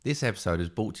This episode is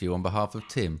brought to you on behalf of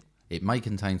Tim. It may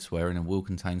contain swearing and will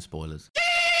contain spoilers.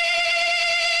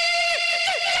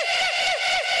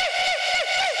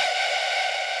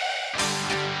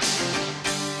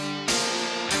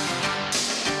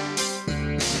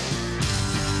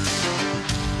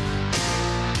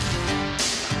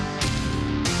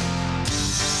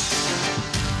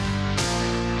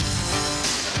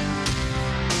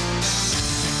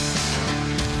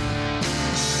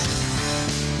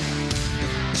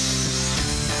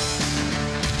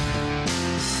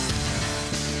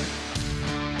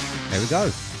 There we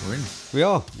go. We're in.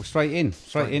 We're straight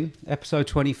in. Episode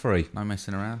 23. No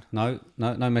messing around. No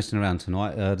messing around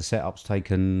tonight. The setup's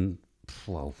taken,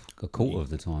 a quarter of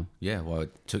the time. Yeah, well,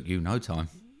 it took you no time,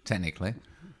 technically.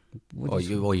 Or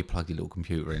you plugged your little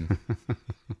computer in.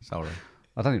 Sorry.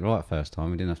 I done it right first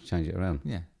time. We didn't have to change it around.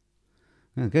 Yeah.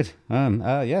 Yeah, good.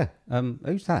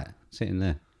 Who's that sitting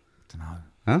there? Don't know.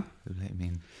 Huh? Who let him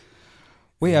in?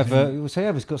 We have.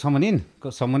 We've got someone in.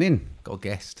 Got a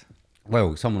guest.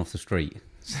 Well, someone off the street.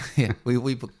 Yeah, we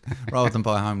rather than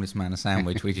buy a homeless man a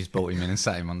sandwich, we just brought him in and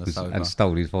sat him on the sofa And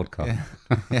stole his vodka.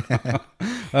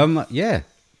 Yeah.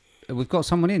 We've got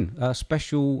someone in. A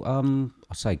special,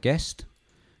 I say guest.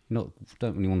 Don't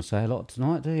really want to say a lot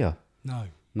tonight, do you?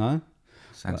 No?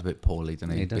 Sounds a bit poorly,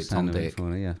 doesn't he? It does Bit sound Tom a bit Dick.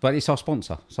 funny, yeah. But it's our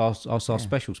sponsor. So our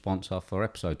special sponsor for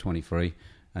episode 23.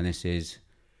 And this is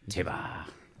Tibber.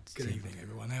 Good evening,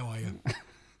 everyone. How are you?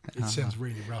 It sounds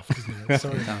really rough, doesn't it?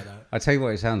 Sorry about that. I tell you what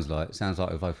it sounds like. It sounds like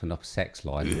we've opened up a sex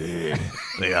line.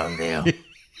 Hello there.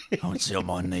 I want to sit on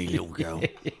my knee, little girl.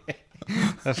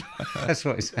 That's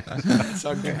what it sounds. It's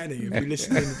uncanny if you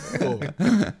listen in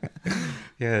before.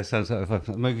 Yeah, it sounds like we've opened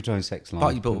up a movie drone sex line.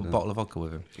 But you brought a bottle of vodka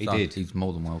with him. He So did. He's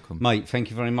more than welcome. Mate, thank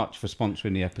you very much for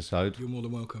sponsoring the episode. You're more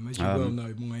than welcome. As you well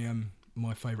know,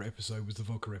 my favourite episode was the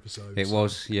vodka episode. It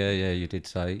was, yeah. You did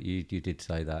say you did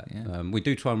say that. Yeah. We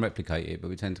do try and replicate it, but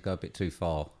we tend to go a bit too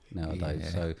far nowadays. Yeah.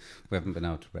 So we haven't been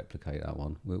able to replicate that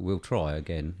one. We'll try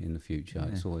again in the future.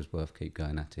 Yeah. It's always worth keep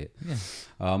going at it. Yeah.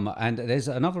 And there's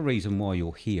another reason why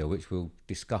you're here, which we'll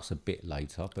discuss a bit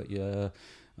later. But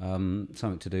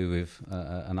something to do with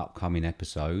an upcoming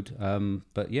episode.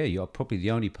 But yeah, you're probably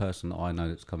the only person that I know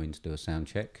that's come in to do a sound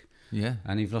check. Yeah.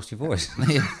 And you've lost your voice.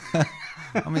 Yeah.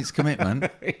 I mean, it's commitment.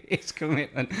 It's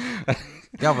commitment.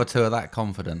 The other two are that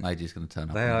confident, they're just going to turn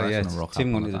up. They and are, they're yeah. gonna rock Tim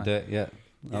up wanted on to the do it, yeah.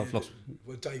 Yeah, I've lost.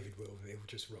 Well, David will. He'll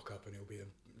just rock up and he'll be a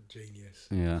genius.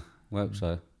 Yeah, I hope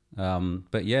so.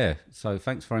 But yeah, so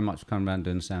thanks very much for coming around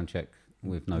doing the sound check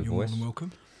with no You're voice. more than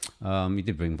welcome. You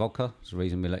did bring vodka. It's the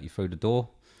reason we let you through the door.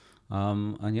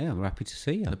 And yeah, we're happy to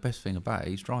see you. The best thing about it,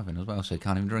 he's driving as well, so he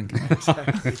can't even drink it.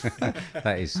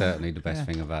 That is certainly the best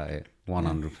thing about it.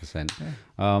 100%.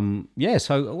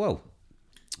 So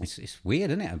it's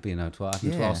weird, isn't it, being able to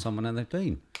ask someone and they've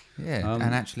been. Yeah, and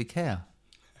actually care.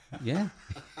 Yeah.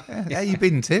 How you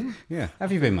been, Tim? Yeah.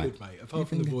 Have you been, mate? Good, mate. Apart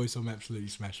from the voice, I'm absolutely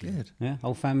smashing it. Good. Yeah.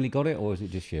 Whole family got it, or is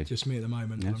it just you? Just me at the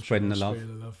moment. Yeah, I'm spreading sure the I'll love.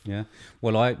 spread the love. Yeah.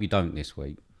 Well, I hope you don't this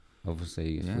week.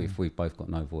 Obviously, Yeah. if we've both got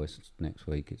no voice next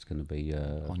week, it's going to be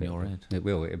On your head. It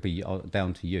will. It'll be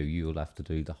down to you. You'll have to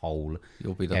do the whole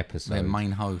You'll be episode. their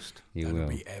main host. You That'll will.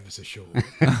 be ever so short.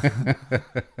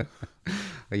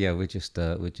 But yeah, we just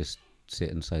sit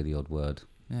and say the odd word,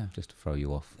 Yeah. just to throw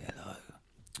you off. Hello.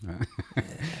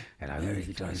 Hello,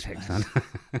 Movie Drone Sex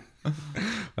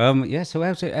Line. Yeah. So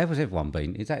how's everyone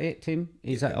been? Is that it, Tim?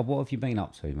 Is that what have you been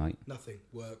up to, mate? Nothing.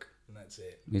 Work, and that's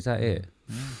it. Is that it?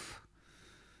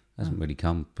 Hasn't really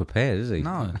come prepared, has he?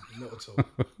 No. Not at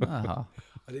all. Ah.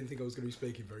 I didn't think I was going to be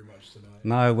speaking very much tonight.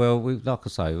 No, well, like I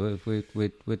say,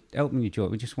 we're helping you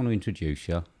join. We just want to introduce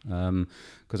you,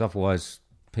 because otherwise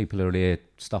people will hear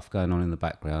stuff going on in the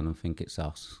background and think it's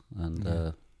us,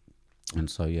 and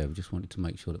so yeah, we just wanted to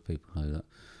make sure that people know that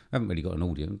we haven't really got an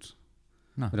audience.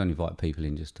 No. We don't invite people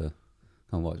in just to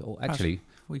come watch. Or actually,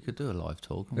 We could do a live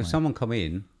talk. if someone come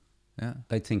in, Yeah.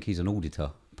 they'd think he's an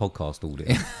auditor, podcast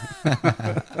auditor.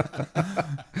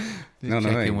 Just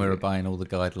checking we're obeying all the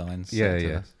guidelines. set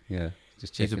to us. yeah.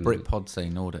 Just He's a checking. Britpod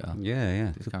scene auditor.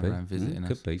 Yeah. Just Could going be. around visiting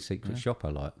Could us. be secret Yeah.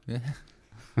 shopper, like. Yeah.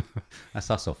 That's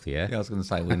us off the air. Yeah, I was going to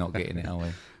say, we're not getting it, are we?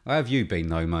 How have you been,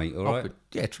 though, mate? All right.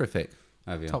 Yeah, terrific.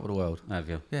 Have you? Top of the world. Have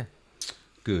you? Yeah.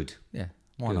 Good. Yeah.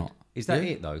 Why Good. not? Is that Yeah.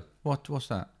 it, though? What's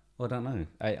that? I don't know.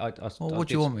 Well, what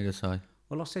do you want me to say?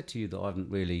 Well, I said to you that I haven't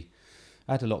really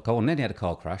had a lot go on. Then he had a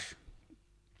car crash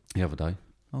the other day.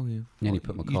 Oh, yeah. Nearly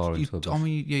put my car into a I bush.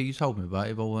 mean, yeah, you told me about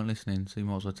it, but I weren't listening, so you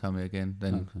might as well tell me again.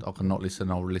 Then I can not listen,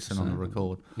 I'll listen on the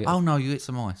record. Yeah. Oh, no, you hit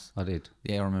some ice. I did.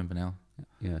 Yeah, I remember now.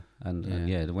 Yeah. And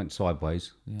Yeah. they went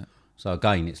sideways. Yeah. So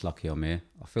again, it's lucky I'm here.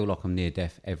 I feel like I'm near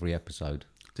death every episode.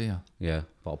 Do you? Yeah.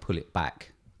 But I'll pull it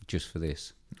back just for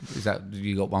this. Is that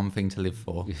you got one thing to live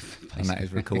for, and that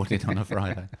is recorded on a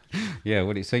Friday? Yeah,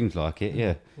 well, it seems like it.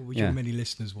 Yeah. What would Yeah. your many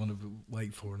listeners want to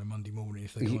wait for on a Monday morning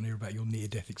if they want to hear about your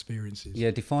near-death experiences?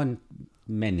 Yeah, define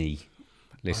many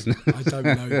listeners. I don't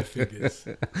know the figures.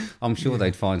 I'm sure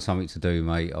they'd find something to do,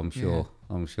 mate. I'm sure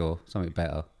something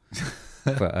better.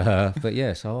 but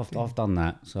yeah, so I've done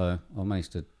that. So I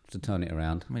managed to turn it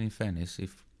around. I mean, in fairness,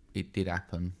 if it did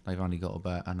happen, they've only got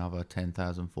about another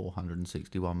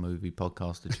 10,461 movie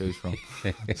podcasts to choose from.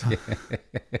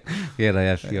 Yeah, they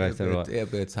have. You're right. It'll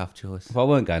be a tough choice. If I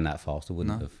weren't going that fast, I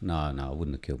wouldn't have. No, I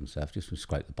wouldn't have killed myself. Just to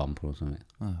scrape the bumper or something.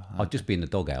 Oh, I'd just be in the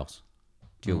doghouse.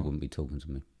 Jill wouldn't be talking to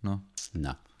me. No,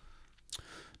 No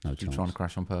you're chance. trying to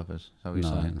crash on purpose. Is that what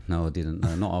you're saying? No, I didn't.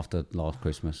 No, not after last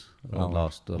Christmas. Oh.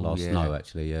 Last Yeah. snow,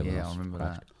 actually. Yeah, when Yeah, I was remember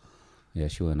crashed. that. Yeah,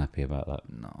 she weren't happy about that.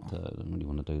 No, I don't really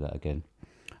want to do that again.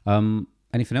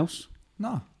 Anything else?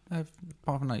 no.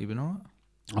 Apart from that, you've been all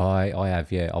right. I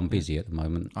have, yeah. I'm busy at the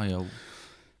moment. Oh yeah.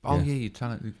 Oh yeah, you're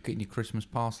getting your Christmas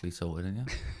parsley sorted, aren't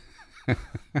you?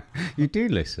 You do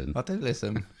listen? I do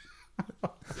listen.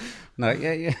 No,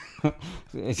 yeah.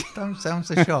 Don't sound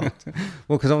so shocked.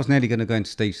 Well, because I was nearly going to go into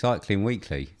Steve Cycling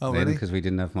Weekly. Oh, really? Because we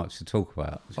didn't have much to talk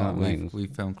about. Do you know what I mean? We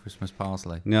filmed Christmas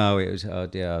parsley. No, it was, I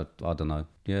don't know.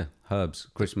 Yeah, herbs,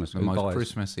 Christmas. The Who most buys,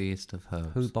 Christmassiest of herbs.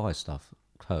 who buys stuff,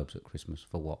 herbs at Christmas?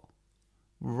 For what?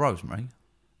 Rosemary,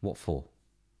 What for?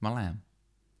 my lamb.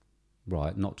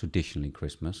 Right, not traditionally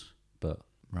Christmas, but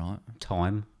Right.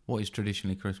 thyme, What is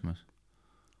traditionally Christmas?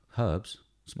 herbs,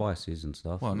 spices and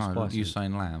stuff. Well, no, spices. you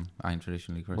saying lamb ain't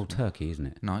traditionally Well, Christmas. turkey, isn't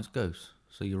it? No, it's goose.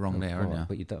 So you're wrong there, Right, aren't you?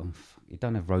 but you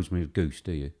don't have rosemary with goose,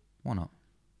 do you? Why not?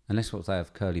 Unless what they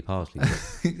have curly parsley.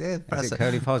 With. Yeah, Is it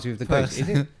curly parsley with the goose? Is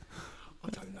it? I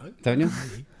don't know. Don't you?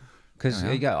 Maybe. Because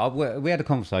we had a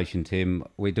conversation, Tim.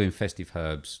 We're doing festive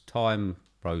herbs: thyme,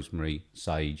 rosemary,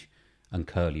 sage, and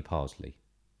curly parsley.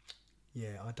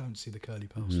 Yeah, I don't see the curly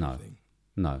parsley No. thing.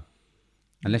 No,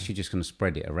 unless you're just going to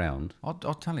spread it around. I'm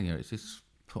telling you, it's just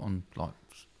put on like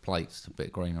plates, a bit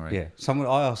of greenery. Yeah.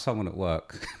 I asked someone at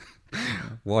work,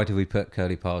 why do we put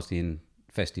curly parsley in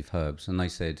festive herbs? And they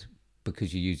said,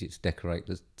 because you use it to decorate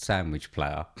the sandwich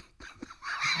platter.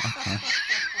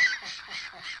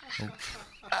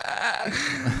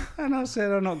 And I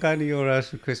said, I'm not going to your house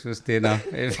for Christmas dinner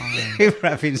if we're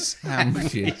having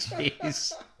sandwiches.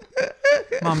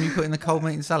 Mum, you putting the cold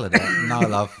meat and salad out? No,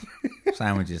 love.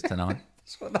 Sandwiches tonight.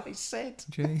 That's what they said.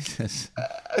 Jesus.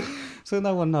 So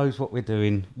no one knows what we're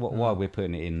doing, why we're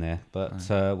putting it in there,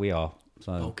 but we are.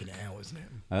 So Bulking it out, isn't it?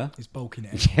 Huh? It's bulking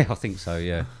it out. yeah, I think so.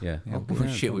 Yeah. Oh,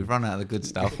 shit, we've run out of the good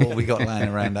stuff. What have we got laying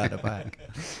around out the back?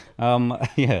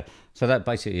 Yeah. So that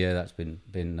basically, that's been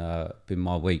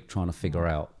my week trying to figure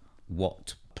out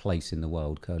what place in the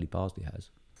world curly parsley has.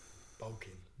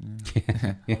 Bulking. Bulking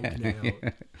it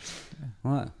out.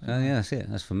 Right. That's it.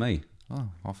 That's for me. Oh,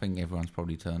 I think everyone's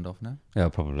probably turned off now. Yeah,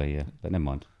 probably. Yeah, but never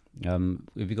mind. Have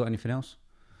you got anything else?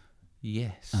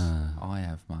 Yes, I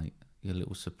have, mate. Your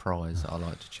little surprise that I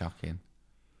like to chuck in.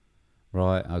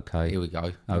 Right. Okay. Here we go.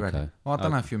 You Okay. ready? Well, I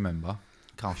don't know if you remember.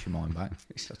 Cast your mind back.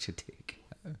 You're such a dick.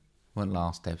 When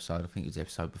last episode, I think it was the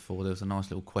episode before, there was a nice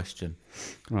little question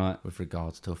Right. with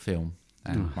regards to a film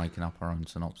and making up our own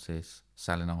synopsis,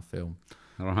 selling our film.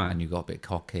 Right. And you got a bit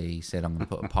cocky, said, I'm going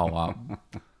to put a poll up.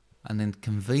 And then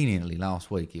conveniently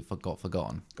last week, it got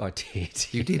forgotten. I did.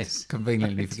 You did yes.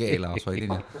 conveniently forget it last week,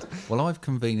 didn't you? Well, I've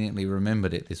conveniently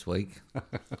remembered it this week.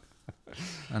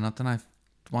 And I don't know,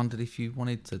 wondered if you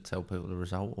wanted to tell people the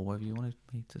result or whether you wanted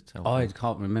me to tell I people.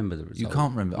 can't remember the result. You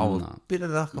can't remember? Oh, No. bit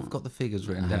of luck, I've got the figures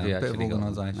written Have down. you A bit of actually got them?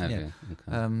 organisation, Have yeah. you?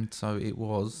 Okay. So it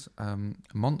was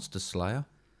Monster Slayer,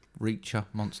 Reacher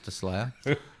Monster Slayer,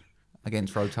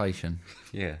 against Rotation.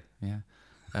 Yeah. Yeah.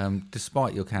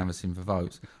 Despite your canvassing for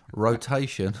votes,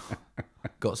 Rotation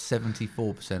got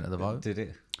 74% of the vote, Did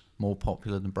it? more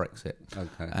popular than Brexit.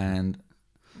 Okay. And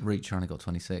Reacher only got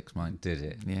 26, mate. Did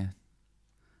it? Yeah.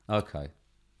 Okay.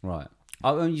 Right.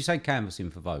 Oh, when you say canvassing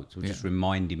for votes, we're Yeah. just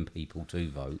reminding people to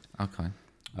vote. Okay.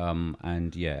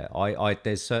 And yeah, I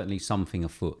there's certainly something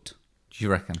afoot. Do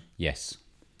you reckon? Yes.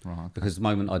 Right. Okay. Because the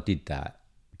moment I did that,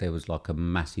 there was like a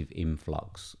massive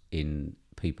influx in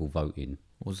people voting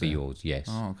Was for there? yours. Yes.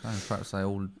 Oh, okay. Perhaps they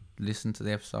all listened to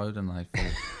the episode and they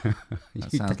thought,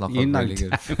 that sounds like you a know really good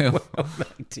damn film. well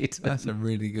they did. That's a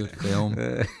really good film.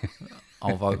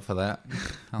 I'll vote for that.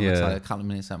 I'm Yeah. going to take a couple of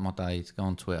minutes out of my day to go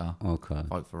on Twitter, Okay.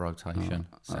 vote for Rotation.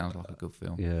 Sounds like a good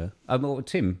film. Yeah. Well,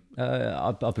 Tim,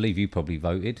 I believe you probably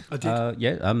voted. I did.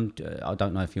 Yeah. I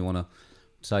don't know if you want to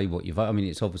say what you vote. I mean,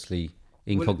 it's obviously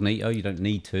incognito. You don't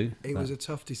need to. It was a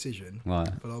tough decision, Right.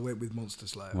 but I went with Monster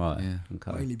Slayer. Right. Yeah.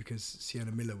 Okay. Mainly because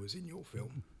Sienna Miller was in your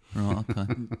film. Right,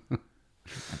 okay.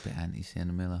 A bit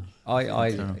anti-Sienna Miller.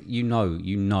 You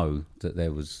know that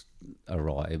there was a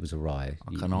riot. It was a riot.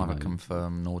 I can neither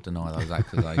confirm nor deny those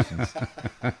accusations.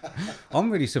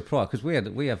 I'm really surprised because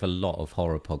we have a lot of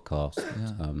horror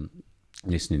podcasts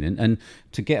listening in, and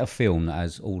to get a film that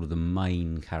has all of the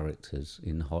main characters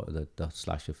in the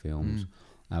slasher films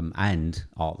and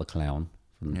Art the Clown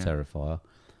from Terrifier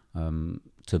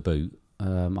to boot,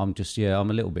 I'm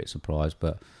a little bit surprised,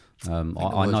 but. I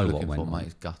know what went on. Mate,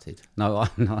 is gutted. No,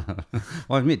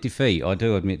 I admit defeat. I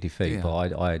do admit defeat,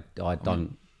 but I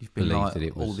don't You've been believe like that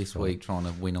it was all this week trying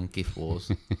to win on gift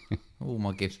wars. All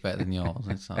my gifts better than yours.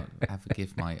 It's like, have a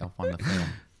gift, mate. I've won the film.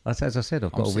 As I said,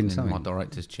 I've got to win something. I'm sitting in my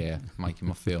director's chair making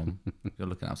my film. You're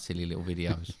looking at silly little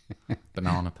videos,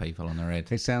 banana people on their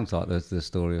head. It sounds like that's the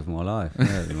story of my life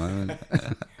at the moment.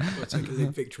 Got to take a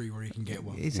little victory where you can get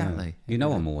one. Exactly. Yeah. You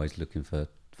know, I'm always looking for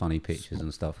funny pictures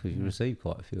and stuff because you receive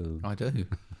quite a few of them. I do.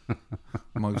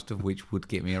 Most of which would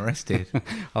get me arrested.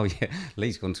 Oh yeah,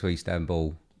 Lee's gone to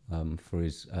Istanbul for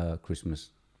his Christmas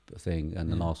thing,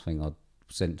 and the last thing I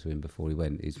sent to him before he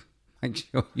went is, make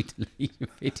sure you delete your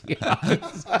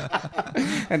videos.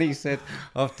 And he said,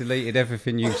 I've deleted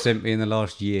everything you've sent me in the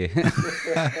last year.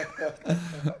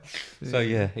 So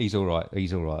yeah, he's all right. I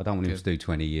don't want him to do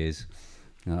 20 years.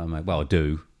 Well, I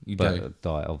do. You but do?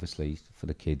 Diet, obviously, for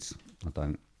the kids. I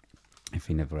don't. If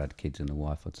he never had kids and a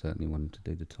wife, I'd certainly want him to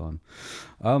do the time.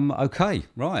 Okay,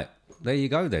 right. There you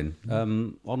go then.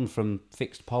 On from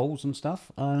fixed polls and stuff.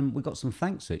 We've got some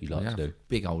thanks that you'd like to do.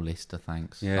 Big old list of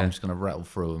thanks. Yeah. I'm just going to rattle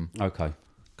through them. Okay.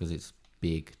 Because it's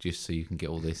big, just so you can get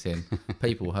all this in.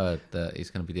 People heard that it's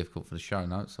going to be difficult for the show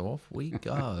notes, so off we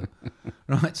go.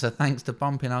 Right, so thanks to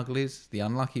Bumping Uglies, The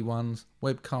Unlucky Ones,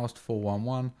 Webcast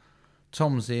 411,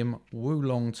 Tom Zim,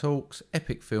 Wulong Talks,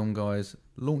 Epic Film Guys,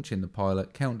 Launching the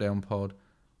Pilot, Countdown Pod,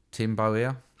 Tim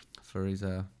Bowyer for his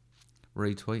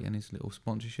retweet and his little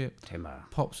sponsorship. Timber.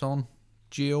 Pops On,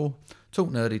 Jill, Talk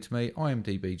Nerdy to Me,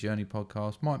 IMDb Journey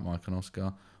Podcast, Mike and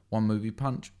Oscar, One Movie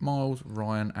Punch, Miles,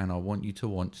 Ryan, and I Want You to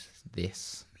Watch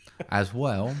This, as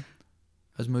well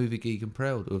as Movie Geek and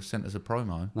Proud, who have sent us a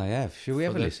promo. They have. Should we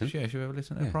ever listen? Yeah, should we ever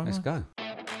listen to a promo? Let's go.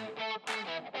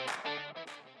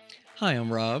 Hi,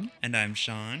 I'm Rob, And I'm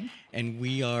Sean. and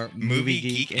we are Movie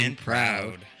Geek and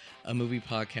Proud. a movie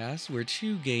podcast where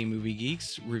two gay movie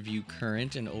geeks review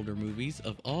current and older movies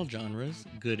of all genres,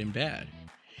 good and bad.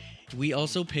 We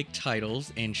also pick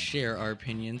titles and share our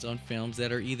opinions on films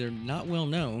that are either not well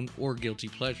known or guilty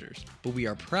pleasures, but we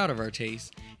are proud of our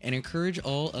taste and encourage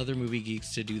all other movie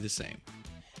geeks to do the same.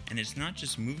 And it's not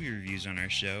just movie reviews on our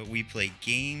show. We play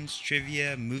games,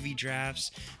 trivia, movie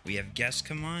drafts. We have guests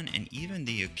come on, and even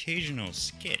the occasional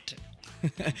skit.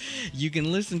 You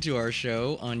can listen to our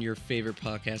show on your favorite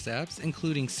podcast apps,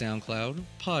 including SoundCloud,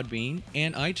 Podbean,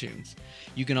 and iTunes.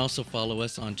 You can also follow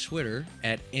us on Twitter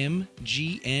at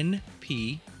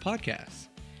MGNP Podcasts.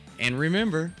 And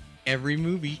remember, every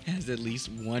movie has at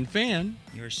least one fan.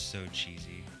 You're so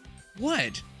cheesy.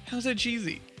 What? How's that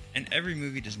cheesy? And every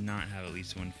movie does not have at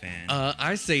least one fan.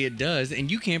 I say it does,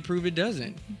 and you can't prove it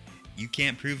doesn't. You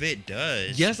can't prove it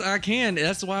does. Yes, I can.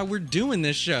 That's why we're doing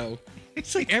this show.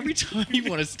 It's like every time you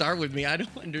want to start with me, I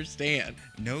don't understand.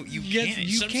 No, you Yes, can't.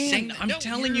 you Stop can. saying that. I'm No,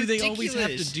 telling you're you, they always have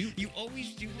to ridiculous. do- You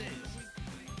always do this.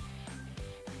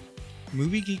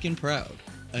 Movie Geek and Proud,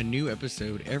 a new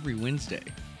episode every Wednesday.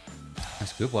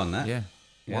 That's a good one, that. Yeah.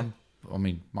 Yeah. One. I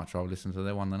mean, much rather listen to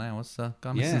their one than ours. So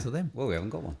go and listen to them. Well, we haven't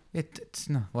got one. It's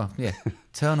no. Well, yeah.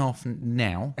 Turn off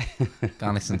now. Go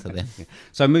and listen to them.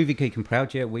 So, Movie Geek and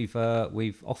Proud, yeah, we've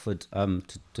offered to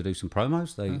do some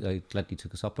promos. They gladly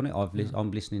took us up on it.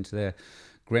 I'm listening to their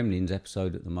Gremlins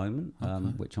episode at the moment,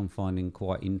 which I'm finding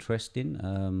quite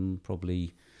interesting.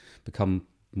 Probably become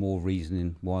more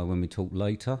reasoning why when we talk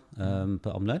later.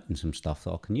 But I'm learning some stuff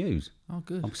that I can use. Oh,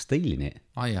 good. I'm stealing it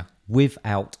Oh, yeah.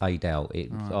 without a doubt.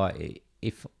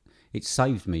 If it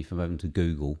saved me from having to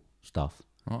Google stuff.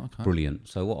 Right, okay. Brilliant.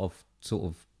 So what I've sort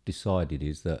of decided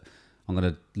is that I'm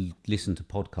going to listen to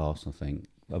podcasts, I think,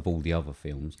 of all the other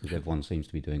films, because everyone seems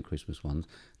to be doing Christmas ones.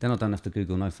 Then I don't have to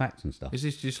Google no facts and stuff. Is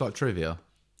this just like trivia?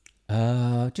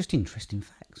 Just interesting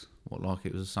facts. What, like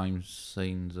it was the same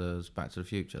scenes as Back to the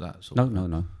Future? That sort No, of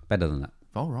no. Better than that.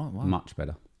 Oh, right. Wow. Much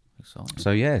better. Exciting. So,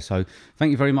 yeah. So,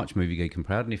 thank you very much, Movie Geek and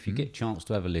Proud. And if you get a chance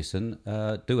to have a listen,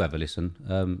 do have a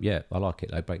listen. Yeah, I like it.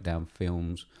 They break down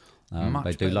films. Much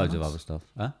They do better loads than of us. other stuff.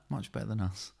 Huh? Much better than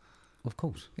us. Of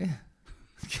course. Yeah.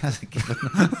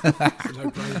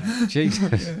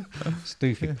 Jesus.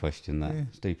 Stupid question, that. Yeah.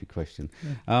 Stupid question.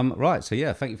 Yeah. Right, so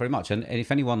yeah, thank you very much. And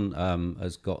if anyone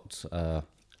has got a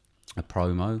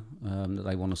promo that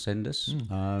they want to send us,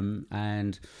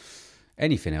 and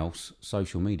anything else,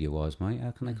 social media wise, mate,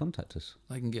 how can they contact us?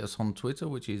 They can get us on Twitter,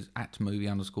 which is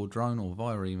 @movie_drone, or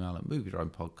via email at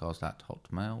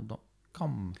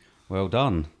moviedronepodcast@hotmail.com. Well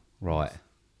done. Right.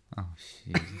 Oh,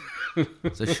 shit.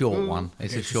 It's a short one.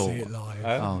 It's a Get to short see it one. live.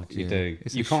 Oh, you dear. do.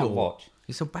 It's You a can't short- watch.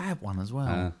 It's a bad one as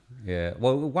well. Yeah.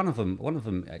 Well, one of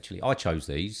them actually, I chose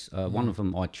these. One of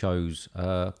them I chose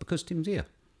because Tim's here.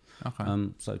 Okay.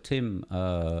 So Tim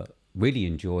really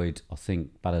enjoyed, I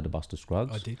think, Ballad of Buster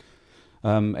Scruggs. I did.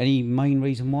 Any main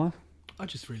reason why? I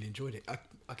just really enjoyed it.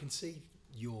 I can see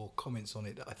your comments on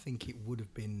it. I think it would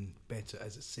have been better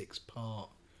as a 6-part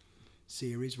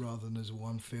series rather than as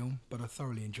one film, but I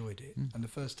thoroughly enjoyed it. And the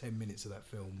first 10 minutes of that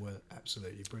film were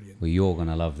absolutely brilliant. Well, you're going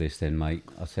to love this then, mate.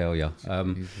 I tell you.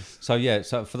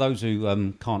 So for those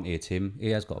who can't hear Tim, he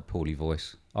has got a poorly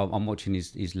voice. I'm watching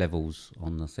his levels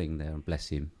on the thing there, and bless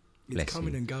him. Bless It's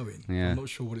coming him. and going. Yeah. I'm not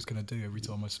sure what it's going to do every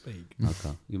time I speak.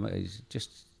 Okay.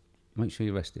 Just make sure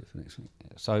you rest it for next week.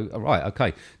 So, all right,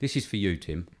 okay. This is for you,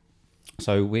 Tim.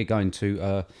 So we're going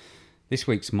to this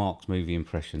week's Mark's movie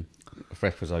impression for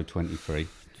episode 23.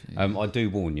 I do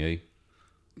warn you,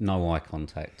 no eye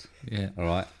contact. Yeah. All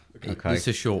right. Okay. It's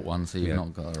a short one, so you've Yeah.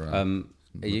 not got to...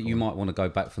 You might want to go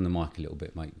back from the mic a little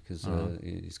bit, mate, because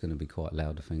it's going to be quite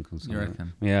loud, I think. On some You of it.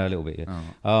 reckon? Yeah, a little bit, yeah.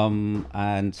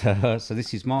 And so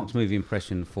this is Mark's movie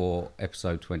impression for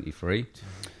episode 23.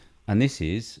 And this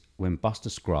is when Buster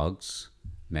Scruggs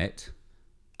met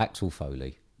Axel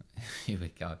Foley. Here we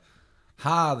go.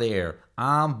 Hi there,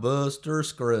 I'm Buster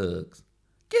Scruggs.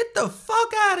 Get the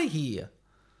fuck out of here.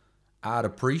 I'd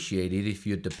appreciate it if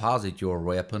you'd deposit your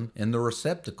weapon in the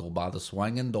receptacle by the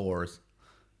swinging doors.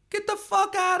 Get the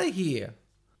fuck out of here.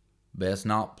 Best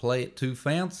not play it too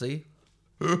fancy.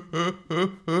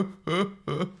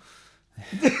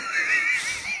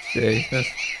 Jesus.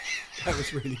 That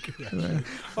was really good, actually.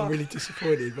 I'm really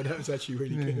disappointed, but that was actually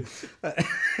really good.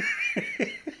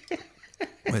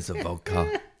 Where's the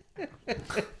vodka?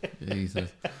 Jesus.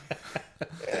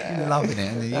 You're loving it,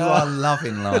 aren't you? You are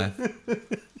loving life.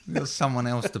 You've got someone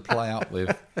else to play up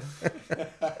with.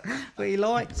 But he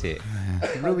liked it.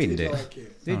 Ruined it. Like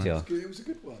it. Did you? It was a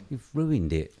good one. You've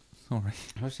ruined it. Sorry.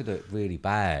 I should do it really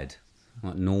bad,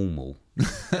 like normal.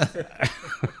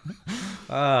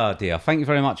 Oh dear. Thank you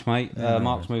very much, mate.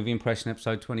 Mark's movie impression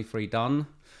episode 23 done.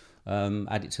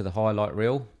 Add it to the highlight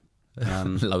reel.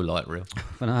 Low light reel.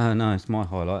 But no, it's my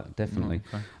highlight, definitely.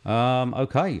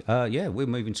 Okay. Yeah, we're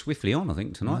moving swiftly on, I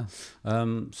think, tonight.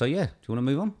 So yeah, do you want to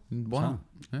move on? Wow.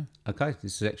 Yeah. Okay,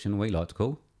 this is a section we like to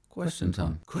call Question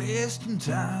time. Question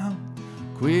time.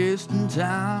 Question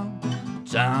time.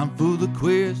 Time for the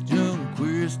question.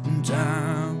 Question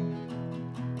time.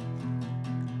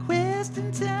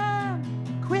 Question time.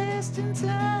 Question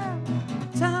time.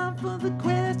 Time for the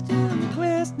question.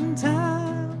 Question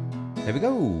time. There we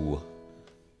go.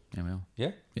 There we are.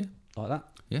 Yeah, Yeah. like that.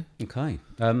 Yeah. Okay.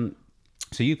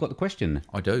 So you've got the question.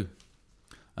 I do.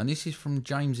 And this is from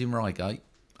James in Reigate,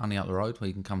 only up the road, where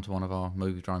you can come to one of our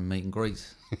movie drone meet and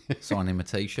greets, sign him a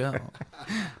t-shirt.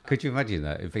 Could you imagine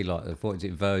that? It'd be like, what is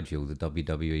it, Virgil, the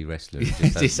WWE wrestler? who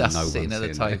It's has just us no one sitting at the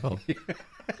there? table.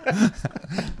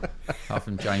 Apart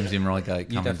from James in Reigate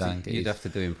coming down. You'd have to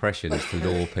do impressions to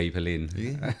lure people in.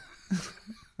 Yeah.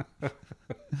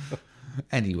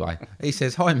 Anyway, he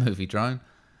says, "Hi, movie drone.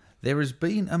 There has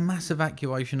been a mass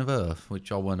evacuation of Earth,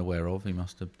 which I weren't aware of. He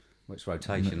must have. It's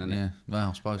rotation, isn't Yeah, it? well,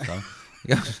 I suppose so.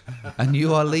 He goes, and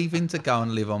you are leaving to go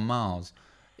and live on Mars.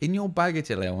 In your baggage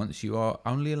allowance, you are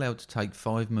only allowed to take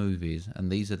 5 movies, and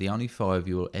these are the only 5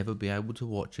 you will ever be able to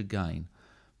watch again.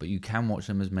 But you can watch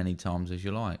them as many times as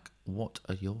you like. What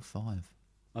are your 5?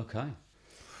 Okay.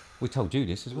 We told you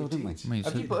this as well, didn't we? I mean,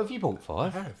 Have so- you bought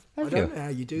 5? I have. Have I don't you? know how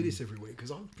you do this every week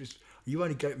because you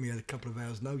only gave me a couple of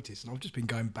hours' notice, and I've just been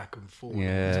going back and forth. all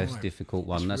Yeah, the it's a time. difficult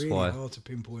one. It's That's really why. hard to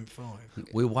pinpoint 5.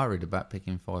 We're worried about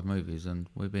picking 5 movies, and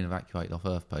we've been evacuated off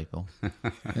Earth, people. You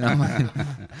know what I mean?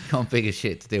 Got bigger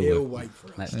shit to deal He'll with. wait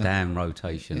for us. That damn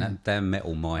rotation, that damn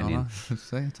metal I mining. know.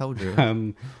 See, I told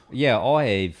you. Yeah,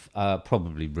 I've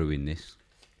probably ruined this.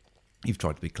 You've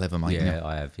tried to be clever, mate. Yeah,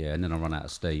 I have. Yeah, and then I run out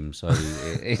of steam, so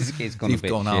it's gone You've a bit.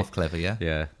 gone shit. half clever, yeah?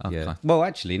 Yeah, Okay. yeah. Well,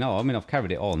 actually, no. I mean, I've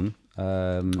carried it on.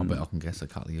 I bet I can guess a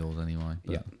couple of yours anyway.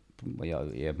 But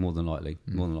Yeah, more than likely.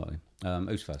 More than likely.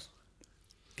 Who's first?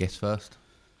 Guess first.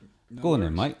 Go on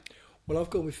then, mate. Well, I've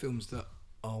gone with films that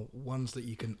are ones that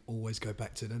you can always go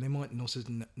back to. Now, they might not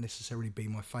necessarily be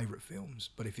my favourite films,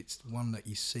 but if it's one that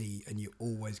you see and you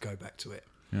always go back to it.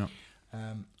 Yeah.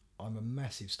 I'm a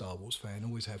massive Star Wars fan,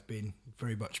 always have been,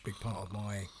 very much a big part of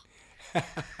my...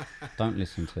 Don't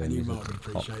listen to him. and you he's a might cock.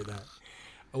 appreciate that.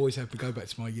 always have to go back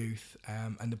to my youth,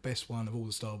 and the best one of all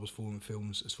the Star Wars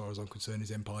films, as far as I'm concerned,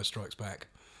 is Empire Strikes Back.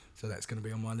 So that's going to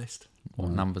be on my list.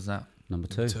 What number's that? Number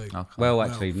two. Number two. Okay. Well,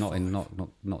 actually, not five. in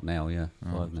not now. Yeah,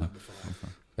 five now. Number five.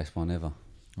 Best one ever.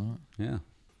 All right. Yeah.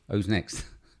 Who's next?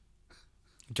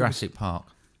 Jurassic Park.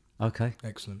 Okay.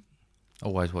 Excellent.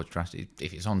 Always watch Jurassic.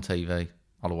 If it's on TV,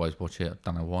 I'll always watch it. I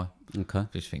don't know why. Okay.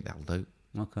 Just think that'll do.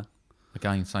 Okay.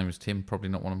 Again, same as Tim. Probably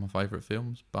not one of my favourite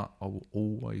films, but I will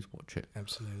always watch it.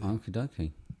 Absolutely. Okie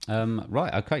dokie.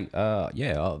 Right. Okay.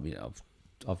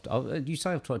 You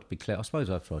say I've tried to be clever. I suppose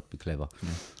I've tried to be clever.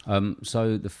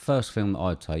 So the first film that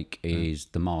I take is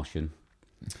The Martian.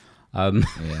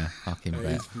 Yeah, fucking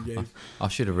bet. Yeah. I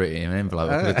should have written it in an envelope.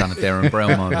 I could have done a Darren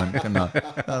Brown moment, couldn't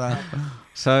I?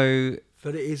 So,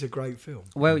 But it is a great film.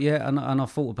 well, yeah, and I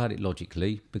thought about it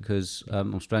logically because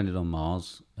I'm stranded on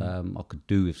Mars. I could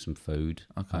do with some food,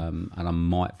 and I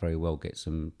might very well get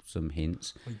some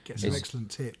hints. We get some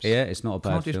excellent tips. Yeah, it's not a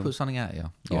Can I bad just film. put something out here?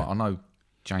 Yeah. Right, I know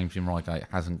James in Reigate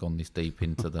hasn't gone this deep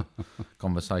into the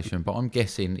conversation, but I'm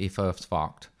guessing if Earth's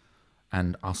fucked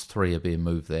and us three are being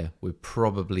moved there, we're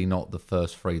probably not the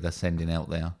first three they're sending out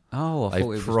there. Oh, I They've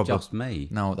thought it was just me.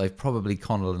 No, they've probably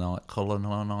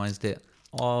colonised it.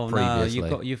 Oh no,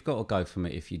 previously. you've got to go from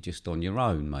it if you're just on your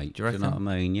own, mate. Do you know what I reckon?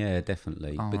 mean? Yeah,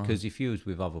 definitely. Oh, because if you was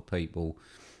with other people,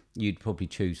 you'd probably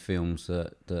choose films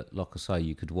that, like I say,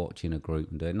 you could watch in a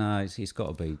group and do. No, it's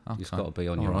got to be. It's Okay. got to be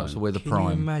on All your right, own. so we're the Can you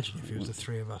prime. imagine if it was the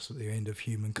three of us at the end of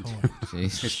humankind?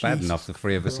 It's bad enough the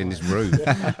three of us in this room.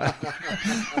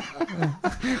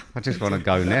 I just want to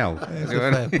go now.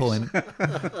 Fair point.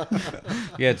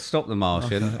 Yeah, to stop The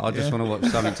Martian. I just want to watch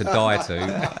something to die to.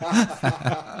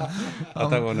 I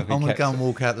don't want to be I'm going to kept. go and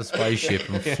walk out the spaceship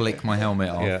and flick my helmet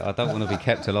off. Yeah, I don't want to be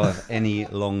kept alive any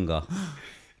longer.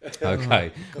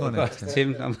 Okay,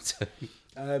 Tim, number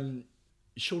two.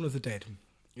 Shaun of the Dead.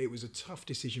 It was a tough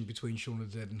decision between Shaun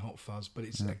of the Dead and Hot Fuzz, but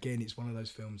it's it's one of those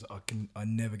films that I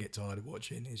never get tired of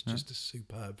watching. It's just a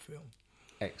superb film.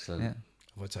 Excellent. Yeah.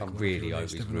 Have I I taken one off really your hope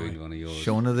list, he's haven't I? ruined one of yours.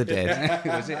 Shaun of the Dead.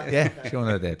 Was it? Yeah, Shaun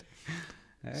of the Dead.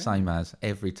 Same as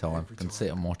every time. Can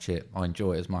sit and watch it. I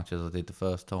enjoy it as much as I did the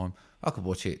first time. I could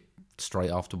watch it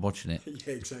straight after watching it.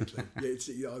 Yeah, exactly.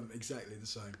 I'm exactly the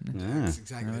same. Yeah. It's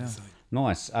exactly the same.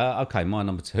 Nice. Okay, my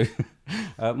number two.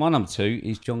 My number two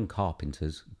is John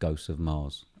Carpenter's Ghosts of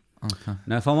Mars. Okay.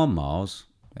 Now, if I'm on Mars,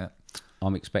 Yeah.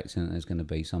 I'm expecting that there's going to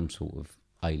be some sort of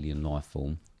alien life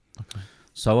form. Okay.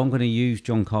 So I'm going to use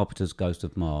John Carpenter's Ghost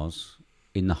of Mars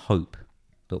in the hope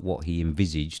that what he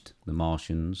envisaged the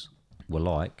Martians were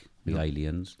like, the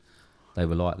aliens, they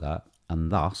were like that,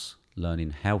 and thus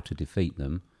learning how to defeat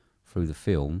them through the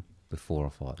film before I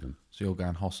fight them. So you're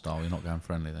going hostile, you're not going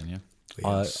friendly then, yeah? We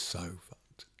are so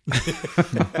fucked.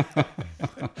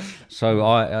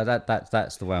 So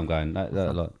that's the way I'm going.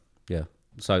 Yeah.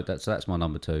 So that's my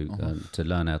number two, to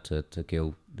learn how to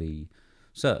kill the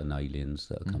certain aliens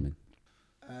that are coming.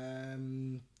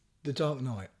 The Dark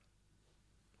Knight.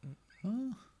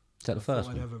 Is that the first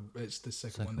I'd one? have it's the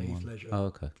second one, the Heath Ledger Oh,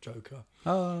 okay. Joker.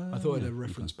 Oh, I thought I'd have a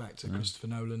reference back to Christopher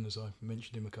Nolan, as I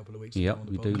mentioned him a couple of weeks ago. Yep, on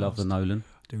the we do love the podcast. Nolan.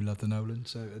 Do love the Nolan.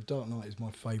 So, Dark Knight is my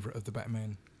favourite of the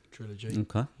Batman trilogy.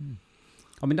 Okay.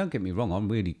 I mean, don't get me wrong. I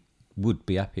really would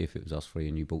be happy if it was us three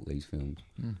and you bought these films.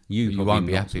 You You probably won't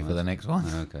be not happy so for the much. next one.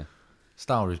 Okay.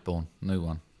 Star is Born, new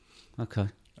one. Okay.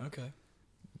 Okay.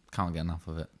 Can't get enough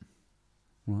of it.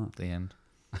 Right. The end.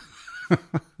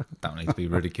 Don't need to be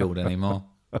ridiculed anymore.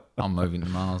 I'm moving to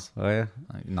Mars. Oh yeah.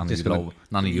 None Just of you gonna- lot,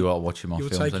 none of you are watching my You're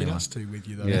films taking anyway. us two with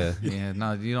you, though. Yeah. Yeah,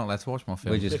 no, you're not allowed to watch my We're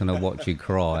films. just gonna watch you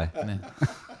cry.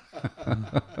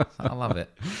 I love it.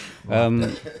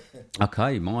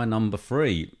 Okay, my number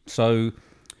three. So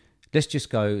let's just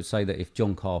go say that if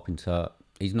John Carpenter,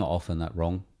 he's not often that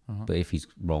wrong, but if he's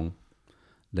wrong,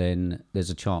 then there's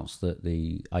a chance that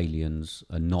the aliens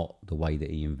are not the way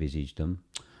that he envisaged them.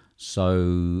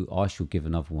 So I shall give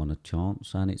another one a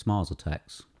chance, and it's Mars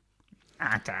Attacks.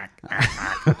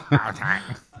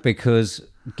 Because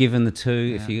given the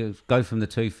two, if you go from the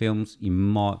two films, you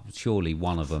might surely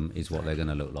one of them is what they're going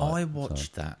to look like. I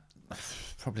watched that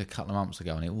probably a couple of months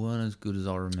ago, and it weren't as good as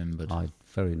I remembered. I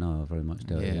very much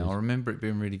doubt it Yeah, is. I remember it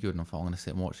being really good, and I thought I'm going to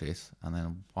sit and watch this. And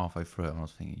then halfway through it, I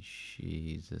was thinking,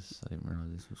 Jesus, I didn't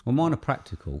realise this was. Well, mine are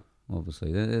practical,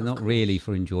 obviously. They're not really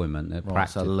for enjoyment. They're Right,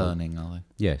 practical. so learning, are they?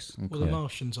 Yes. Well, the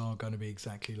Martians are going to be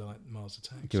exactly like Mars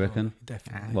Attacks. Do you reckon? aren't they?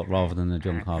 Definitely. What, rather than the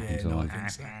John Yeah, Carpenter no, I one? think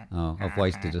so. Oh, I've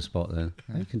wasted a spot there.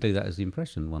 You can do that as the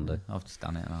impression one day. I've just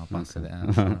done it, and I'll bust it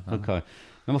out. Okay.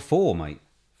 Number four, mate.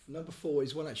 Number 4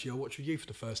 is one actually I watched with you for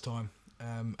the first time.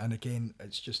 And again,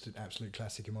 it's just an absolute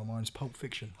classic in my mind. It's Pulp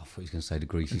Fiction. I thought he was going to say the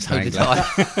Greasy So did Strangler.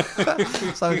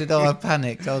 I. So did I. I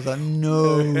panicked. I was like,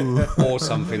 no. Or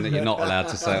something that you're not allowed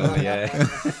to say on the air.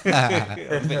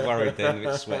 I'm a bit worried then,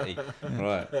 a bit sweaty.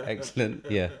 Right, excellent.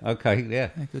 Yeah, okay, yeah.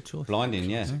 Yeah, good choice. Blinding,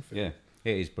 yeah, yeah.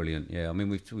 It is brilliant, yeah. I mean,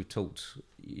 we've talked.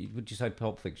 Would you say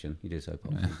Pulp Fiction? You did say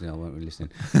Pulp Fiction. I weren't really listening.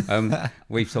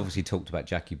 We've obviously talked about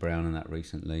Jackie Brown and that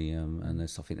recently, and I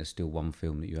think there's still one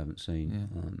film that you haven't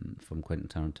seen from Quentin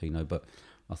Tarantino. But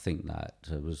I think that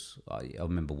was. I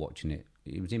remember watching it.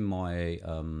 It was in my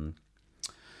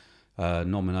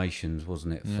nominations,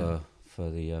 wasn't it, for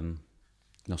the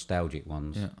nostalgic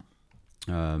ones?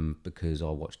 Yeah. Because I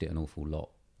watched it an awful lot.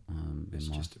 It's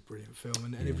just a brilliant film,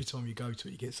 and every time you go to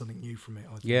it, you get something new from it.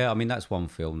 I think. Yeah, I mean, that's one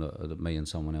film that me and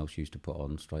someone else used to put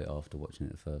on straight after watching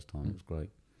it the first time. It was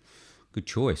great. Good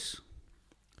choice.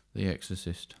 The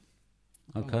Exorcist.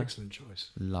 Okay. Excellent choice.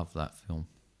 Love that film.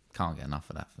 Can't get enough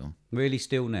of that film. Really,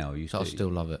 still now? So I still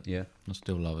love it. Yeah. I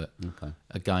still love it. Okay.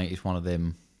 Again, it's one of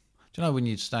them. Do you know when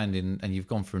you're standing and you've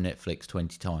gone through Netflix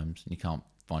 20 times and you can't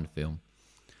find a film?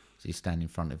 So you stand in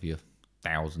front of your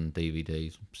 1,000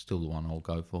 DVDs. Still the one I'll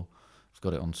go for. I've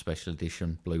got it on special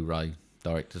edition, Blu-ray,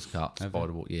 director's cut,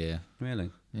 Spider-Walk. Yeah.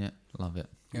 Really? Yeah, love it.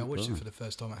 Yeah, I watched it for the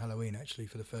first time at Halloween, actually,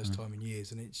 for the first time in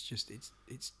years, and it's just it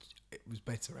was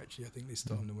better actually. I think this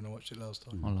time than when I watched it last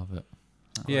time. I love it.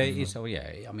 Yeah, it is. Oh,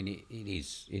 yeah. I mean, it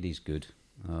is good.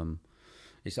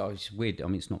 It's weird. I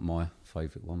mean, it's not my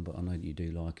favourite one, but I know that you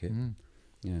do like it.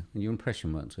 Yeah, and your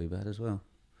impression weren't too bad as well.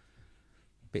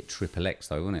 Bit triple X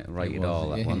though, wasn't it? Rated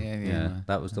R, that one. Yeah.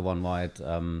 That was the one where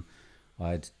I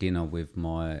had dinner with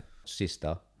my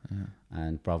sister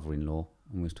and brother-in-law,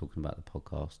 and we was talking about the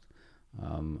podcast.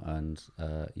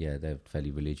 They're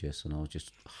fairly religious, and I was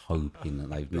just hoping that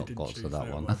they've not got to that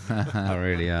one. I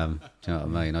really am. Do you know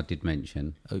what I mean? I did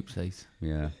mention. Oopsies.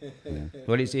 Yeah.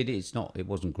 Well, it's not. It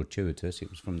wasn't gratuitous. It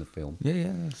was from the film. Yeah.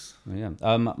 Yes. Yeah.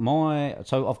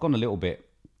 So I've gone a little bit.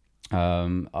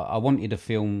 I wanted a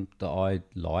film that I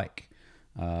like,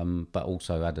 but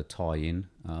also had a tie-in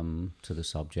to the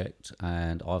subject,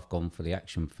 and I've gone for the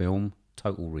action film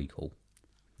Total Recall.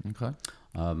 Okay.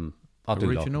 I do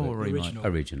Original like or remake?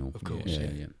 Original, Of course,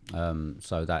 yeah.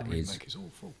 So that The is remake is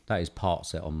awful. that is part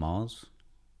set on Mars.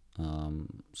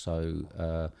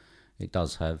 It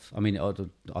does have. I mean,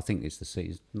 I think it's the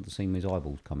scene his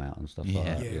eyeballs come out and stuff like Yeah.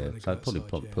 that. Yeah, Yeah, when they so go it probably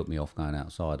outside, put me off going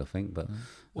outside. I think, but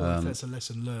Well, if that's a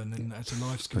lesson learned, then that's a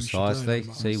life skill. you should learn precisely. at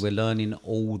Mars. See, we're learning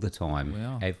all the time. We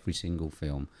are. Every single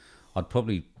film. I'd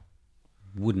probably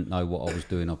wouldn't know what I was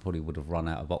doing. I probably would have run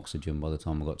out of oxygen by the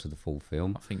time I got to the full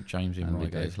film. I think James in And we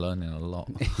Reigate is learning a lot.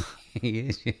 He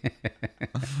is,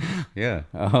 yeah.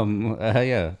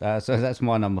 So that's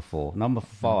my number 4. Number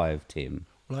 5, Tim.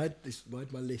 Well, I had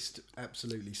my list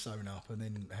absolutely sewn up, and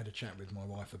then had a chat with my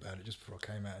wife about it just before I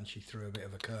came out, and she threw a bit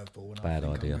of a curveball, and Bad I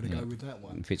think idea. I'm going to go with that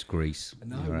one. If it's Grease,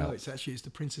 No, you're out. it's the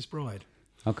Princess Bride.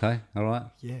 Okay, all right.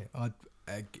 Yeah, I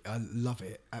love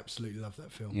it. Absolutely love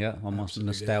that film. Yeah, on my Absolutely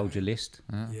nostalgia love list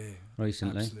it. Yeah,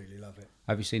 recently. absolutely love it.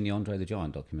 Have you seen the Andre the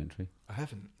Giant documentary? I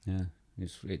haven't. Yeah,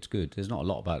 it's good. There's not a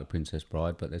lot about the Princess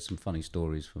Bride, but there's some funny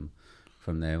stories from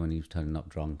there when he was turning up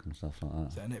drunk and stuff like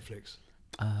Is that. that Netflix?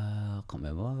 I can't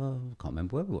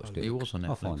remember where we watched it. It was on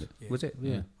I'll Netflix. find it. Yeah. Was it?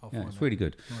 Yeah. I'll Yeah, find it's that. really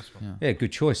good. Nice one. Yeah. Yeah,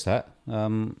 good choice that.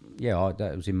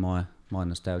 That was in my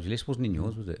nostalgia list. Wasn't in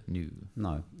yours, was it? New.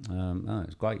 No. No,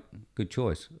 it's great. Good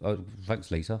choice. Oh,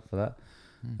 thanks, Lisa, for that.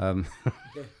 Yeah,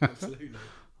 absolutely.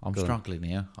 I'm struggling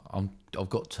here. I've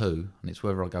got 2, and it's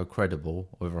whether I go credible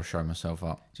or whether I show myself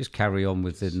up. Just carry on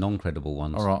with the non-credible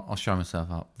ones. All right, I'll show myself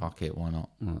up. Fuck it, why not?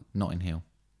 Notting Hill.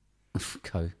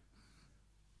 Okay.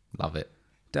 Love it.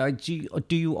 Do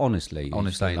you honestly?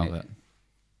 Honestly, saying love it.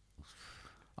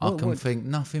 I What- can what- think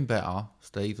nothing better,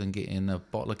 Steve, than getting a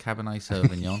bottle of Cabernet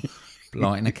Sauvignon,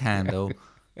 lighting a candle,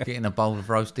 getting a bowl of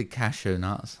roasted cashew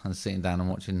nuts, and sitting down and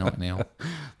watching Notting Hill.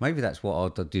 Maybe that's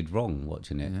what I did wrong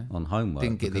watching it on homework.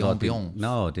 Didn't get the because ambiance.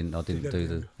 No, I didn't do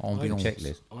the Ambiance.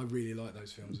 checklist. I really like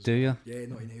those films. as Do well. you? Yeah,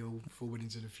 Notting Hill, Four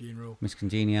Weddings and a Funeral. Miss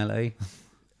Congeniality.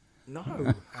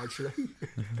 No, actually.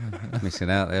 Missing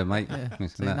out there, mate.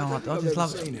 Missing out. No, I I've just never love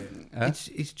seen it. it.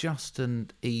 It's just an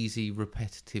easy,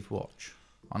 repetitive watch.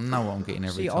 I know what I'm getting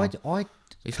every See, time. I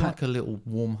It's can't- like a little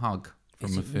warm hug from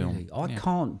Is the it film. really? I Yeah.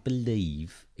 can't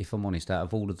believe, if I'm honest, out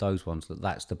of all of those ones,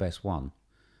 that's the best one,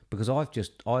 because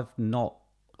I've not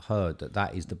heard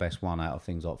that is the best one out of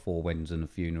things like Four Weddings and a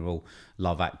Funeral,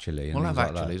 Love Actually, and Well, things Love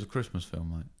like Actually that. is a Christmas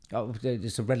film, mate. Oh,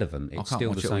 it's irrelevant. I It's can't still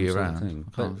watch the it all same year sort of round. thing.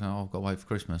 I can't say, oh, I've got to wait for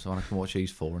Christmas, so I can watch these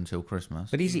 4 until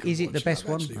Christmas. But is it the Watch best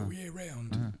Love one? Actually all year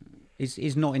round.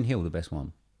 Is Notting Hill the best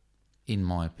one? In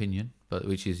my opinion, but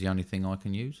which is the only thing I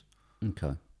can use.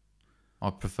 Okay. I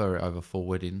prefer it over Four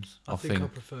Weddings. I think I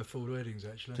prefer Four Weddings,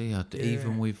 actually. Yeah,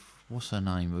 even with, what's her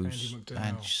name? Andy Who's McDowell.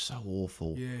 and she's so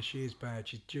awful. Yeah, she is bad.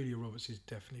 Julia Roberts is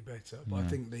definitely better. But I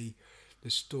think the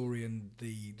story and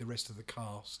the rest of the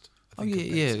cast. I think are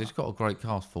better. It's got a great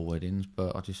cast, Four Weddings,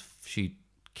 but she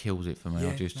kills it for me.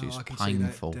 Yeah, It's I can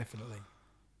painful. see that, definitely.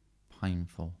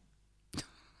 Painful.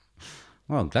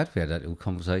 Well, I'm glad we had that little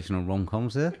conversation on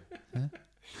rom-coms there.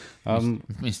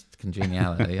 Missed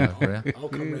congeniality over here. I'll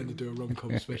come round to do a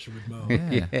rom-com special with Mark.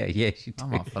 Yeah.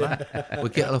 I'm up for that. We'll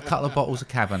get a couple of bottles of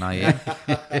Cabernet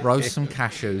in, roast some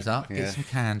cashews up, get some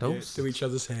candles. Do each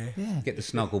other's hair. Yeah, Get the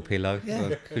snuggle pillow,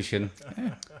 or cushion,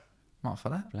 I'm up for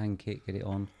that. blanket, get it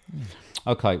on.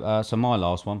 Okay, so my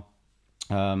last one.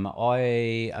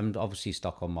 I am obviously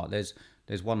stuck on my. There's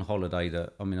one holiday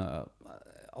that I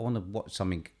want to watch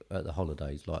something at the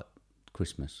holidays like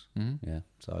Christmas. Yeah,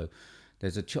 so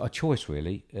there's a choice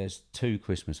really. There's 2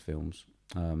 Christmas films.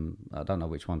 I don't know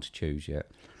which one to choose yet.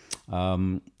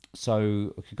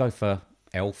 So I could go for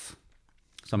Elf,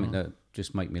 something that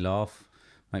just make me laugh,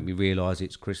 make me realise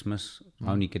it's Christmas.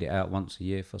 Only get it out once a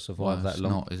year if I survive that it's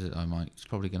long. not, is it though, mate? It's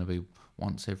probably going to be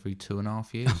once every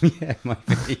 2.5 years. Yeah,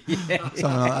 maybe. Yeah.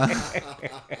 Something like that.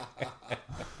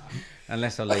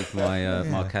 Unless I leave my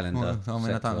my calendar. Well, I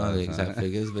set don't to know the those, exact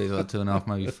figures, but like 2.5,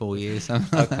 maybe 4 years.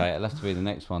 Something. Okay, it'll have to be the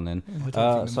next one then. I don't think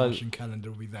the so, Martian calendar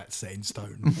will be that set in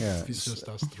stone. Yeah. If it's just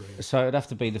us 3. so it'd have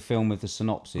to be the film with the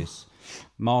synopsis.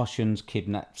 Martians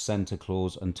kidnap Santa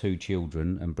Claus and 2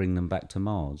 children and bring them back to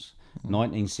Mars.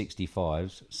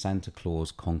 1965's Santa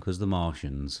Claus Conquers the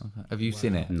Martians. Have you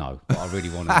seen it? No, but I really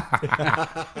want to.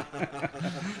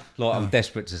 Like, I'm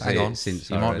desperate to see Hang on, it since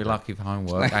you I might read be it. lucky for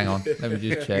homework. Hang on, let me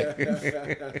just check.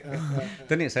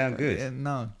 Doesn't it sound good? Yeah,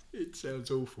 no. It sounds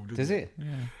awful, doesn't Does it?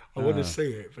 I want to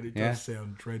see it, but it Yeah. does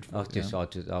sound dreadful. I've got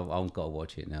to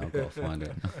watch it now. I've got to find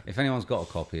it. If anyone's got a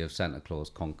copy of Santa Claus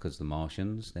Conquers the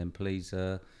Martians, then please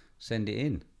send it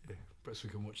in. Yeah, perhaps we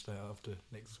can watch that after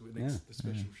next Yeah, the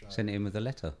special show. Send it in with a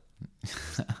letter.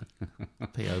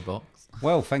 P.O. box.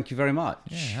 Well, thank you very much.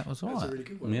 Yeah, that was all That's a right. really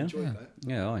good one. Yeah. I enjoyed that.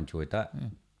 Yeah, I enjoyed that.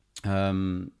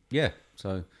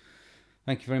 So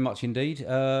thank you very much indeed.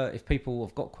 If people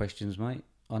have got questions, mate,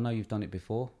 I know you've done it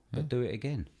before, but do it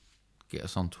again. Get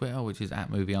us on Twitter, which is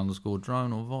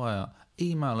 @movie_drone, or via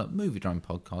email at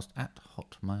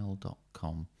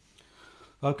moviedronepodcast@hotmail.com.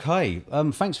 Okay,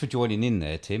 thanks for joining in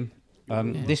there, Tim.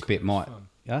 This bit might, fun.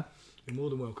 yeah. You're more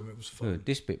than welcome. It was fun. Good.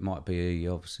 This bit might be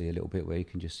obviously a little bit where you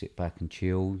can just sit back and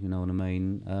chill. You know what I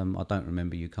mean? I don't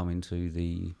remember you coming to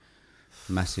the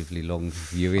massively long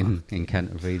viewing in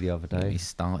Canterbury the other We day.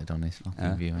 started on this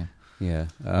fucking viewing. Yeah.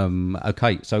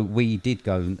 Okay, so we did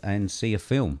go and see a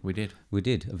film. We did. We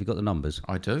did. Have you got the numbers?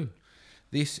 I do.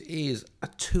 This is a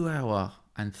 2-hour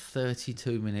and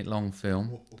 32-minute long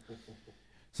film.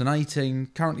 It's an 18,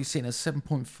 currently sitting at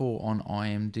 7.4 on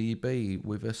IMDb,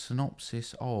 with a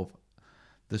synopsis of: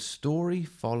 the story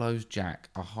follows Jack,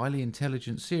 a highly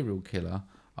intelligent serial killer,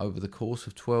 over the course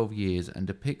of 12 years and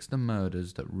depicts the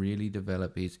murders that really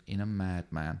develop his inner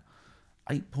madman.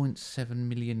 8.7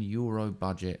 million euro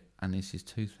budget, and this is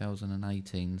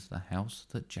 2018's The House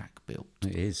That Jack Built.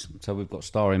 It is. So we've got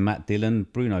starring Matt Dillon,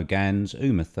 Bruno Gans,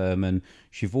 Uma Thurman,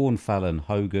 Siobhan Fallon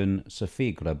Hogan,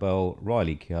 Sophie Grabel,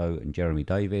 Riley Keough and Jeremy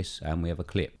Davis, and we have a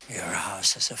clip. Your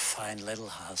house is a fine little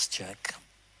house, Jack.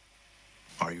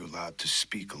 Are you allowed to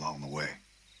speak along the way?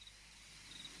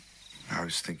 I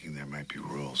was thinking there might be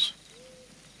rules.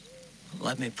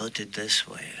 Let me put it this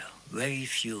way. Very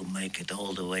few make it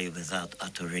all the way without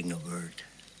uttering a word.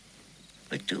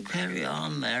 But do carry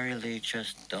on merrily.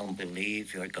 Just don't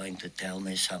believe you're going to tell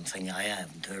me something I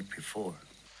haven't heard before.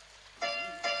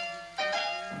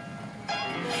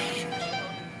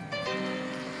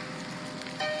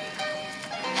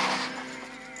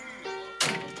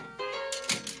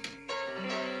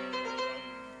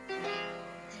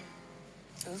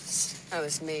 Oops, that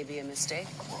was maybe a mistake.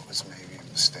 What was maybe a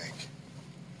mistake?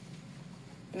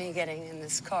 Me getting in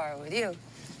this car with you.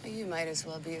 You might as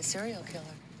well be a serial killer.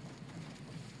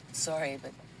 Sorry,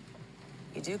 but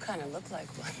you do kind of look like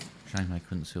one. Shame they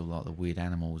couldn't see all like the weird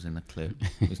animals in the clip.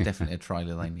 It's definitely a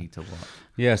trailer they need to watch.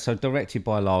 Yeah, so directed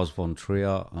by Lars von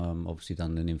Trier, obviously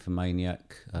done an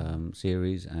Nymphomaniac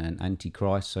series and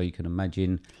Antichrist, so you can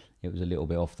imagine it was a little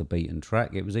bit off the beaten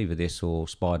track. It was either this or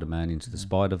Spider-Man Into the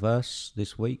Spider-Verse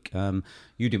this week. You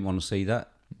didn't want to see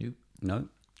that? Nope. No.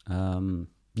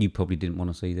 You probably didn't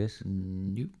want to see this.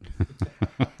 Nope.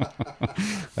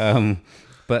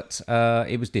 But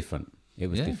it was different. It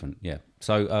was Yeah. different, yeah.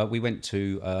 So we went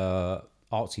to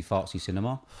Artsy Fartsy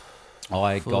Cinema.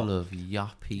 full of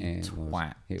yuppie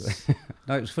twats.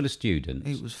 No, it was full of students.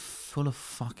 It was full of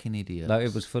fucking idiots. No,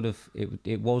 it was full of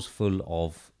it was full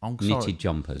of I'm knitted sorry.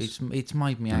 jumpers. It's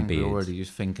made me and angry beards. already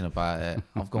just thinking about it.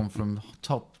 I've gone from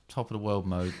top of the world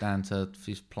mode down to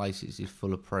this place is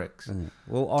full of pricks.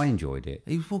 Well, I enjoyed it.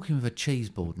 He was walking with a cheese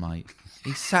board, mate.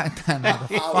 He sat down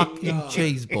with a fucking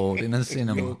cheese board in a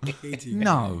cinema. You're kidding.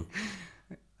 No.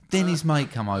 Then his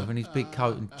mate come over in his big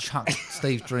coat and chucked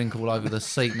Steve's drink all over the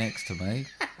seat next to me.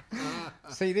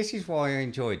 See, this is why I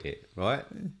enjoyed it, right?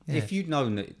 Yeah. If you'd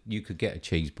known that you could get a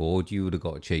cheese board, you would have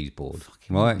got a cheese board,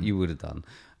 right? You would have done.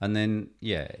 And then,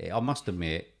 yeah, I must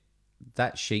admit,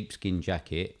 that sheepskin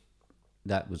jacket,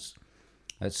 that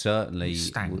certainly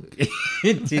stank.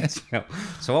 It did smell.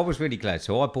 So I was really glad.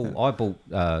 So I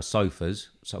bought sofas.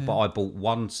 But I bought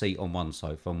one seat on one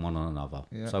sofa and one on another.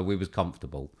 Yeah. So we was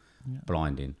comfortable.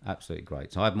 Blinding, absolutely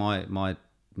great. So I had my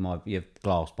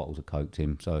glass bottles of Coke,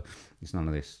 Tim. So it's none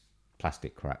of this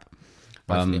plastic crap.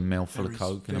 Basically a mouth full of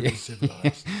Coke. Very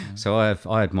civilised. So I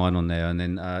had mine on there, and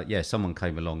then someone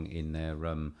came along in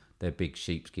their big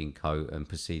sheepskin coat and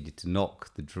proceeded to knock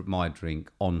my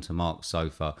drink onto Mark's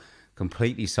sofa,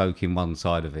 completely soaking one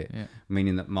side of it,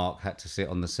 meaning that Mark had to sit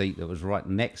on the seat that was right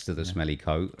next to the smelly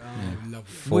coat. Oh, lovely.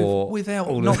 For Without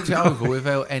all knocked it over,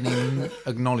 without any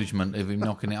acknowledgement of him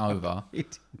knocking it over, He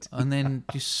did. and then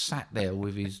just sat there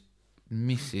with his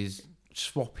missus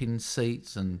swapping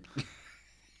seats and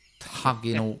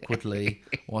hugging awkwardly,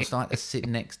 whilst I had to sit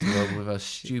next to her with her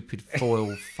stupid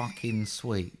foil fucking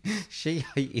sweet. She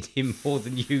hated him more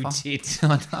than you did.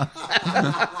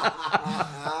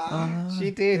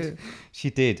 She did. She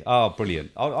did. Oh,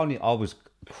 brilliant. I was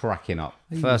cracking up.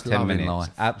 First was 10 loving minutes. life.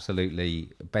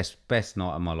 Absolutely best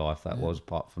night of my life that was,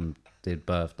 apart from the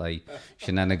birthday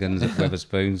shenanigans at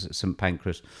Weatherspoons at St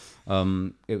Pancras.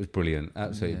 It was brilliant.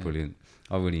 Absolutely brilliant.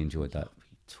 I really enjoyed that.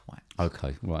 Twat.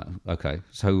 Okay, right. Okay.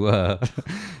 So,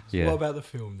 yeah. What about the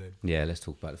film then? Yeah, let's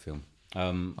talk about the film.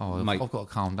 Mate, I've got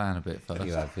to calm down a bit first.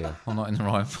 you have, yeah. I'm not in the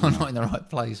right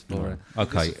place for it. Does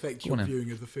Okay. this affect Go your on then.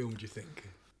 viewing of the film, do you think?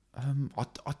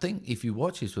 I think if you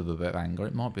watch this with a bit of anger,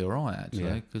 it might be all right Yeah.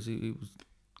 actually, because it was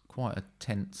quite a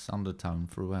tense undertone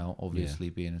throughout. Obviously,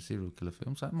 being a serial killer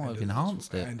film, so it might have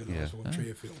enhanced it. And the last one,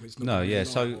 Trier film. It's not No, gonna be yeah. a light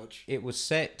So watch. it was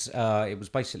set. It was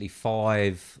basically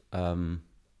five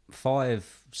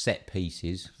set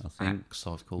pieces. I think. Acts,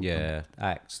 I've called them. Yeah,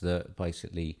 acts that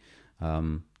basically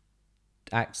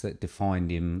acts that defined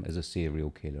him as a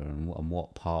serial killer and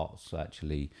what parts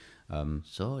actually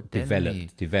So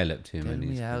developed him. Tell and me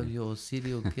his how career. you're a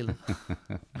serial killer.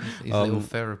 His little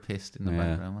therapist in the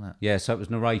background, wasn't it? Yeah, so it was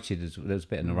narrated. There was a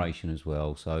bit of narration as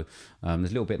well. So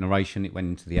there's a little bit of narration. It went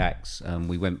into the acts.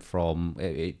 We went from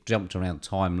it jumped around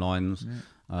timelines.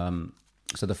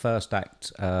 So the first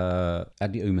act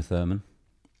had Uma Thurman,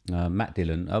 Matt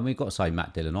Dillon. We've got to say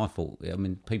Matt Dillon. I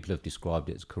mean, people have described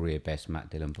it as career best Matt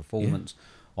Dillon performance.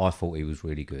 I thought he was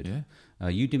really good. Yeah.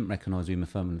 You didn't recognise Uma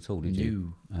Thurman at all, did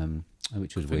you?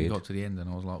 Which was I think we weird. got to the end and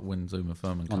I was like, when's Uma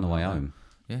Thurman On the coming way up? home.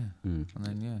 Yeah. And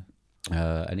then,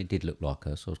 And it did look like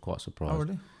her, so I was quite surprised. Oh,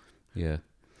 really? Yeah.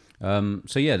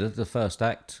 So yeah, the first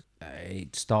act,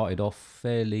 it started off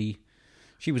fairly.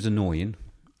 She was annoying.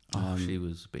 She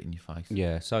was a bit in your face.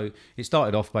 Yeah. So it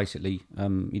started off basically.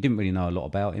 You didn't really know a lot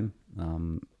about him,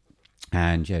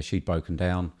 and yeah, she'd broken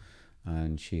down,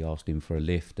 and she asked him for a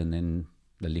lift, and then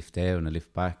the lift there and the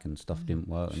lift back, and stuff didn't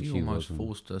work. And She almost wasn't-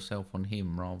 forced herself on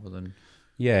him rather than...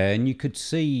 Yeah, and you could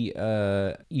see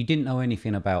you didn't know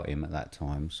anything about him at that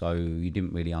time, so you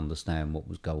didn't really understand what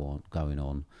was going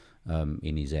on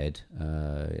in his head,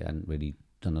 and really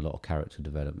done a lot of character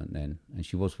development then. And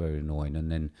she was very annoying,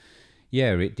 and then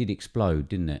yeah, it did explode,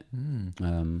 didn't it?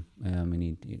 I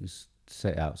mean, it was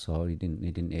set outside. He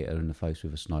didn't hit her in the face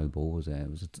with a snowball, was there?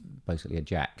 It was basically a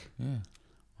jack. Yeah.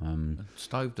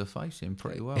 Stoved her face in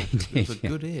pretty well. did, It was a yeah.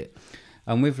 good hit.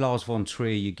 And with Lars von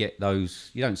Trier, you get those.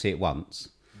 You don't see it once,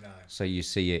 No. so you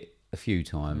see it a few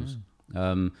times,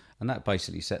 and that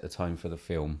basically set the tone for the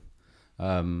film.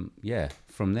 Yeah,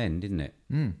 from then, didn't it?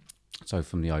 So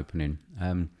from the opening,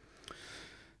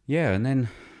 yeah, and then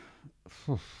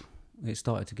it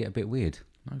started to get a bit weird.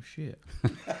 No shit.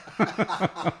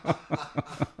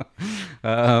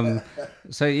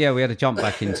 So yeah, we had to jump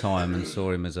back in time and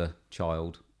saw him as a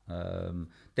child.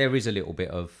 There is a little bit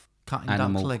of Cutting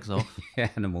animal duck's legs off.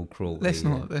 animal cruelty. Let's yeah.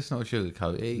 not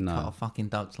sugarcoat it. He No. cut a fucking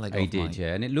duck's leg He off, did, mate.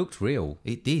 yeah, and it looked real.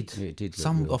 It did. It did look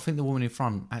Some, real. I think the woman in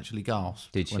front actually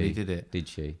gasped Did when she? he did it. Did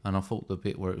she? And I thought the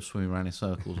bit where it was swimming around in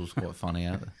circles was quite funny.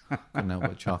 Couldn't help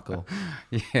but chuckle.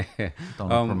 Yeah. Don't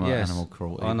promote yes. animal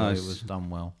cruelty, I know. but it was done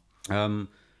well. And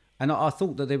And I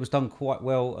thought that it was done quite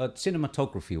well.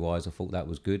 Cinematography-wise, I thought that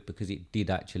was good because it did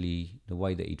actually, the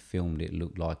way that he'd filmed it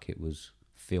looked like it was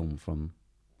filmed from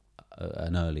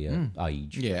an earlier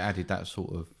age. Yeah, added that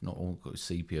sort of, not all got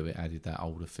sepia, but added that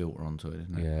older filter onto it,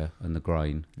 didn't it? Yeah, and the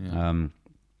grain. Yeah.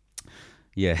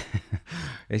 Yeah,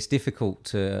 it's difficult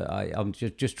to. I'm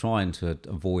just trying to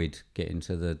avoid getting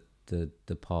to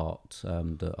the part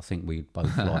that I think we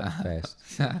both like best.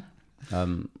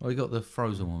 Well, we got the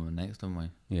frozen woman next, haven't we?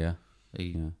 Yeah,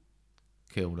 He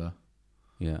killed her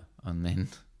yeah, and then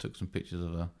took some pictures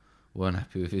of her. Weren't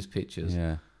happy with his pictures,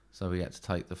 yeah. so we had to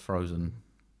take the frozen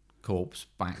corpse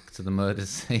back to the murder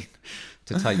scene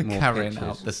To take more carrying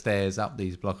pictures. up the stairs, up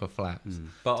these block of flats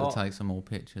But to I- take some more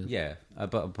pictures. Yeah,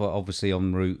 but obviously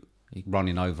en route,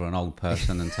 running over an old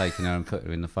person and taking her and putting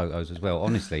her in the photos as well.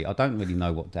 Honestly, I don't really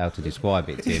know how to describe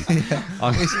it, Tim.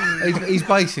 He's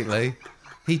basically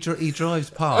he drives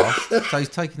past, so he's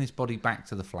taking his body back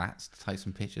to the flats to take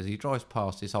some pictures. He drives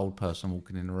past this old person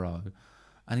walking in the road,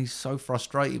 and he's so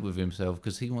frustrated with himself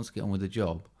because he wants to get on with the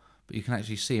job, but you can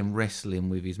actually see him wrestling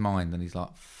with his mind, and he's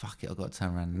like, "Fuck it, I've got to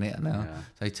turn around and hit her now." Yeah.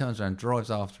 So he turns around,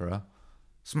 drives after her,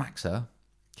 smacks her,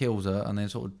 kills her, and then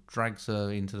sort of drags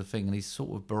her into the thing, and he's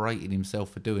sort of berating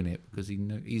himself for doing it because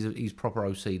he's proper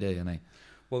OCD, isn't he?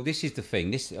 Well, this is the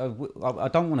thing. I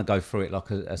don't want to go through it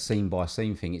like a scene by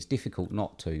scene thing. It's difficult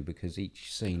not to because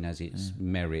each scene has its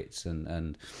merits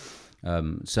and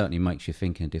certainly makes you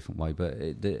think in a different way. But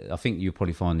I think you'll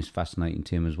probably find this fascinating,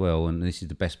 Tim, as well. And this is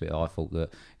the best bit. I thought that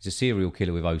he's a serial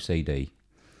killer with OCD.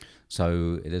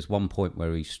 So there's one point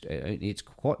where it's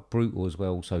quite brutal as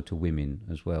well, also to women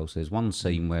as well. So there's one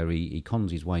scene where he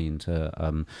cons his way into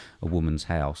a woman's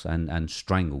house and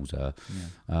strangles her,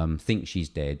 thinks she's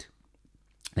dead.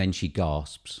 Then she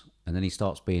gasps, and then he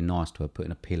starts being nice to her,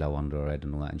 putting a pillow under her head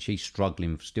and all that. And she's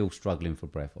still struggling for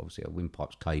breath. Obviously, her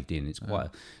windpipe's caved in. It's quite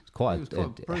a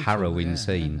brutal, harrowing yeah,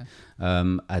 scene.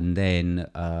 And then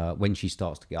when she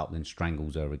starts to get up, then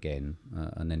strangles her again,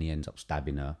 and then he ends up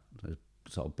stabbing her,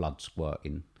 sort of blood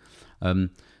squirting. And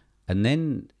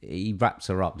then he wraps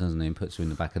her up, doesn't he, and puts her in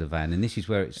the back of the van. And this is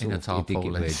where it's In sort a of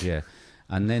tarpaulin. weird, yeah.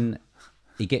 And then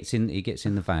he gets in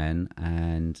the van,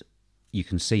 and you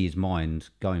can see his mind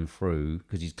going through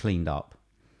because he's cleaned up,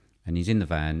 and he's in the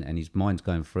van, and his mind's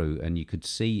going through, and you could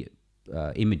see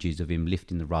images of him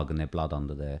lifting the rug and their blood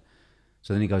under there.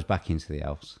 So then he goes back into the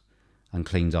house and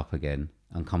cleans up again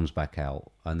and comes back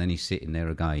out, and then he's sitting there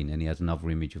again, and he has another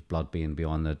image of blood being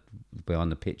behind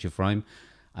the picture frame,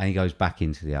 and he goes back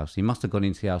into the house. He must have gone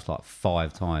into the house like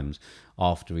 5 times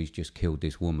after he's just killed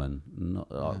this woman.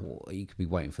 He could be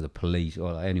waiting for the police,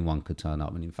 or anyone could turn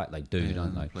up, and in fact they do,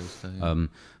 don't they? The police do,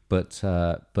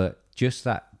 yeah. But just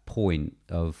that point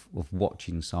of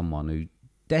watching someone who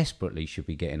desperately should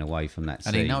be getting away from that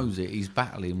scene. And he knows it. He's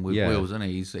battling with wills, isn't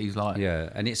he? He's like... Yeah,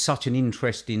 and it's such an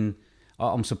interesting...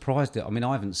 I'm surprised that... I mean,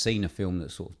 I haven't seen a film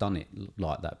that's sort of done it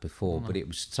like that before, but it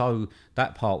was so...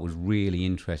 That part was really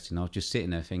interesting. I was just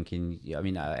sitting there thinking... I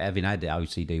mean, having had the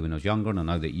OCD when I was younger, and I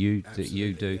know that you do.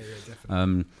 Yeah,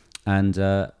 definitely.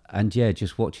 And yeah,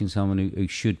 just watching someone who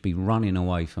should be running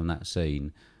away from that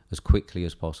scene as quickly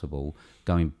as possible,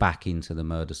 going back into the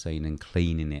murder scene and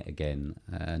cleaning it again,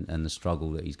 and the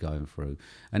struggle that he's going through.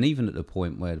 And even at the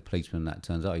point where the policeman, that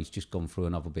turns out, he's just gone through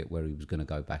another bit where he was going to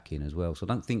go back in as well. So I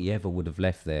don't think he ever would have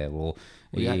left there, or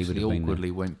He would actually have been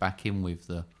awkwardly went back in with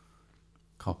the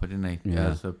copper, didn't he? Yeah.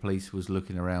 As the police was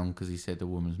looking around because he said the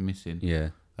woman's missing.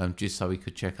 Yeah. Just so he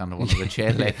could check under one of the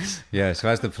chair legs. Yeah, so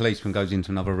as the policeman goes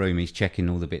into another room, he's checking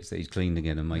all the bits that he's cleaned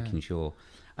again and making sure.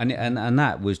 And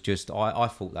that was just, I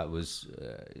thought that was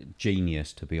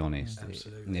genius, to be honest.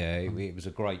 Absolutely. It was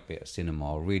a great bit of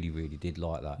cinema. I really, really did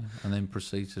like that. And then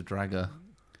proceed to drag her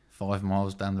 5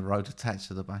 miles down the road attached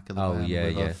to the back of the Oh, van yeah,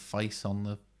 with yeah. her face on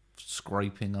the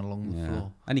scraping along the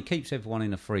floor. And he keeps everyone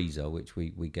in a freezer, which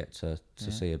we get to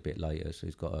see a bit later. So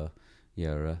he's got a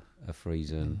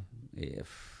freezer. And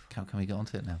Can we get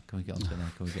onto it now? Can we get onto it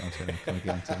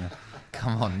now?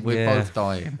 Come on, we're both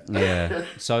dying. Yeah.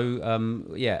 So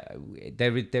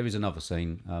there is another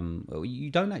scene. You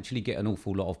don't actually get an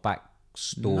awful lot of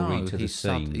backstory to the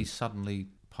scene. He's suddenly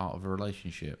part of a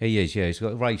relationship. He is, yeah. He's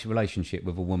got a relationship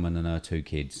with a woman and her 2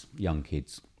 kids, young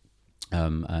kids.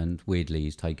 And weirdly,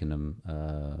 he's taken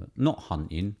them not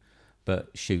hunting, but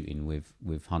shooting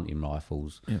with hunting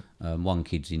rifles. Yeah. One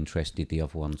kid's interested, the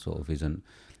other one sort of isn't.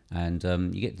 And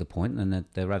you get to the point, and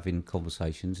they're having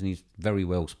conversations, and he's very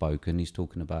well spoken. He's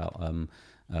talking about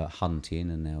hunting,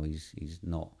 and now he's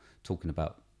not talking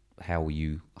about how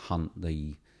you hunt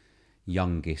the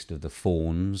youngest of the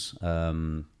fawns.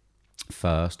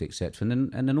 first, etc.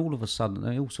 And then all of a sudden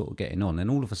they're all sort of getting on.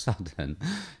 And all of a sudden,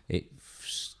 it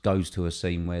goes to a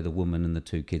scene where the woman and the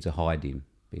two kids are hiding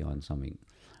behind something,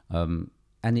 and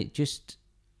it just.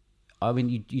 I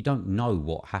mean, you don't know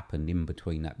what happened in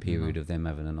between that period of them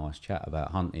having a nice chat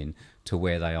about hunting to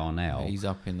where they are now. He's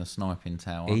up in the sniping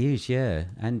tower. He is, yeah,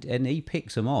 and he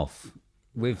picks them off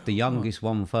with the youngest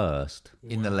one first.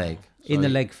 In the leg. In the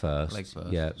leg first. Leg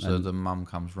first. Yeah. So and- the mum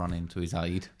comes running to his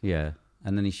aid. Yeah,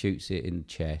 and then he shoots it in the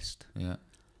chest. Yeah.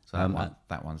 So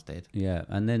that one's dead. Yeah,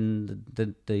 and then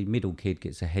the middle kid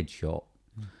gets a headshot.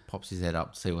 Pops his head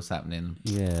up to see what's happening.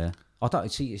 Yeah. I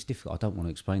don't see. It's difficult. I don't want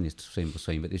to explain this scene by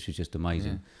scene, but this was just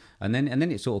amazing. Yeah. And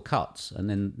then it sort of cuts, and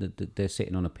then they're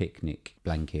sitting on a picnic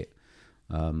blanket,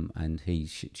 and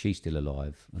she's still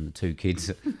alive, and the two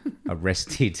kids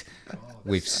arrested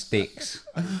with sticks.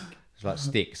 It's like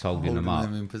sticks holding them up,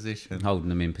 holding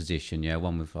them in position. Yeah,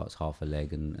 one with like half a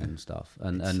leg and stuff.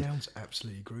 And it sounds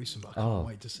absolutely gruesome. I can't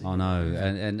wait to see. I know,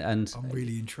 and I'm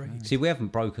really intrigued. See, we haven't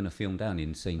broken a film down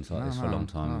in scenes like this for a long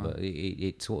time, but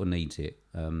it sort of needs it.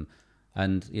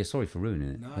 And yeah, sorry for ruining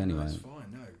it. No, anyway, it's fine.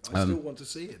 No, I still want to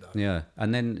see it though. Yeah,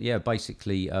 and then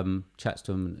basically chats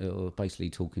to them, or basically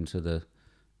talking to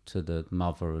the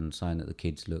mother and saying that the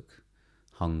kids look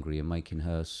hungry and making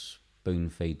her spoon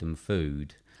feed them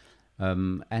food,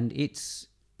 and it's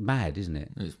mad, isn't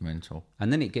it? It's mental.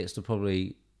 And then it gets to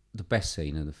probably the best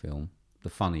scene of the film, the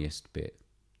funniest bit.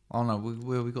 Oh no,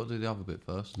 we got to do the other bit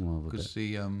first because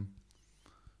he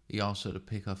asked her to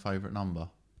pick her favourite number.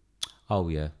 Oh,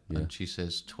 yeah. And she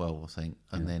says 12, I think.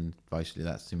 And then basically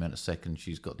that's the amount of seconds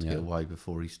she's got to get away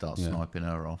before he starts sniping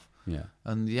her off. Yeah.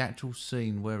 And the actual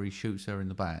scene where he shoots her in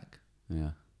the back,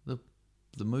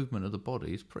 the movement of the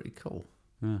body is pretty cool.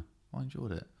 Yeah. I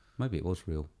enjoyed it. Maybe it was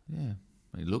real. Yeah.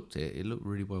 It looked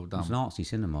really well done. It's Nazi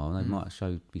cinema. They might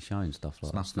be showing stuff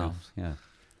like that. Snuff. Yeah.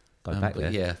 Go back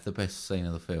there. Yeah, the best scene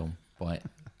of the film.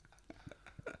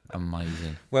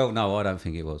 Amazing. Well, no, I don't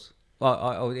think it was.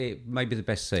 Well, it may be the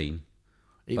best scene.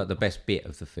 But the best bit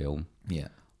of the film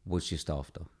was just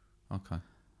after. Okay.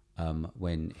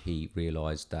 When he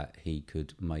realised that he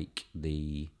could make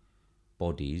the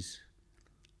bodies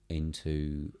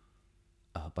into...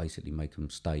 basically make them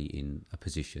stay in a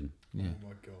position. Yeah. Oh,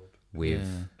 my God.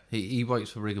 With... Yeah. He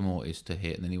waits for rigor mortis to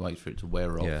hit, and then he waits for it to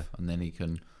wear off, and then he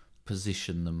can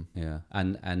position them. Yeah.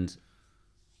 And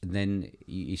then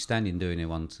he's standing doing it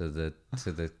one to the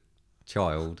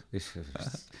child. We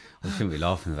shouldn't be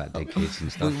laughing about dead kids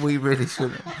and stuff. We really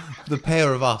shouldn't. The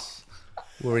pair of us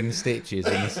were in stitches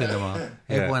in the cinema.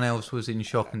 Everyone else was in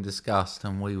shock and disgust,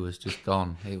 and we was just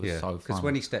gone. It was so fun. Because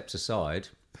when he steps aside,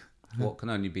 what can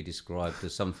only be described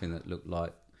as something that looked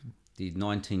like the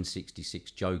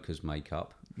 1966 Joker's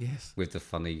makeup. Yes. With the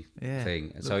funny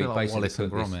thing. So he basically Wallace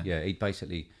and Gromit. He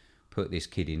basically put this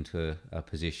kid into a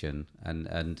position,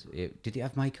 and did he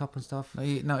have makeup and stuff? No,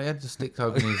 he had the sticks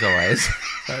over his eyes.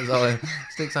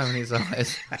 Sticks over his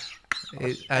eyes.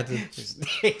 It had a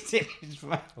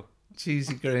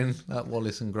cheesy grin like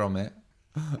Wallace and Gromit,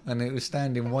 and it was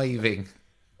standing waving.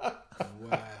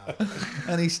 Wow.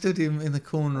 And he stood him in the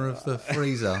corner of the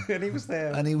freezer. And he was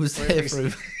there. And he was there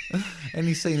through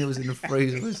any scene that was in the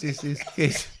freezer was just this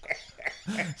kid.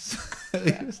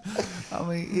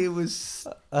 It was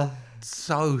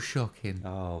so shocking.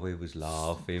 Oh, we was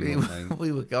laughing.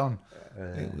 We were gone.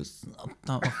 It was.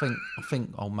 I think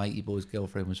old matey boy's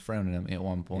girlfriend was frowning at me at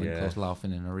one point because I was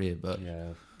laughing in her ear. But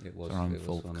it was. Her own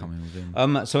fault for coming with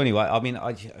him. So anyway, I mean,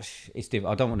 it's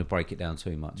different. I don't want to break it down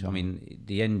too much. I mean,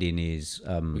 the ending is.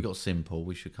 We got Simple.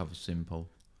 We should cover Simple.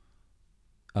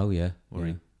 Oh yeah. Where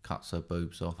he cuts her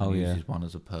boobs off and uses one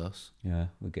as a purse. Yeah,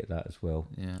 we'll get that as well.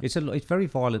 Yeah. It's very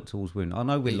violent towards women. I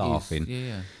know we're laughing.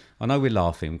 Yeah. I know we're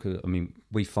laughing because, I mean,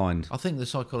 we find... I think the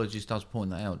psychologist does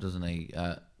point that out, doesn't he?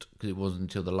 Because it wasn't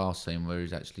until the last scene where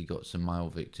he's actually got some male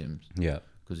victims. Yeah.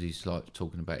 Because he's like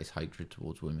talking about his hatred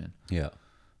towards women. Yeah.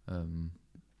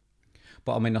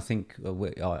 But I mean, I think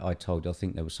I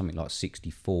think there was something like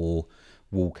 64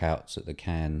 walkouts at the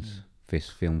Cannes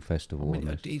Film Festival. I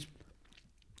mean,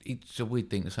 it's a weird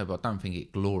thing to say, but I don't think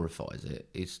it glorifies it.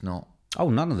 It's not. Oh,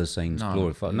 none of the scenes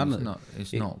glorify.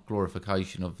 It's not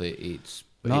glorification of it. It's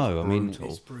brutal.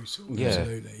 It's brutal. Yeah.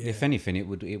 Absolutely. Yeah. If anything, it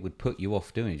would put you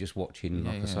off doing it. Just watching,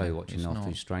 watching after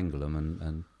you strangle them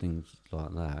and things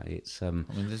like that. It's. I mean,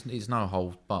 it's no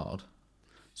holds barred.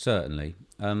 Certainly.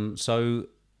 So,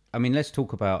 I mean, let's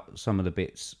talk about some of the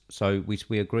bits. So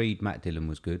we agreed Matt Dillon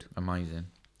was good. Amazing.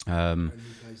 And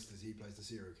he plays the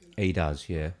serial killer. He does,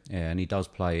 yeah, and he does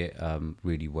play it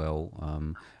really well.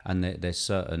 And there's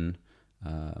certain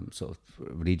sort of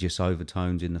religious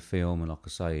overtones in the film, and like I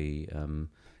say,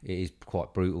 it is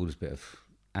quite brutal. There's a bit of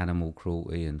animal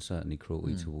cruelty and certainly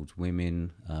cruelty towards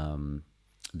women.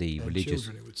 The And religious.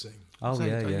 children, it would seem. Oh So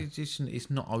yeah, yeah. it's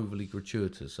not overly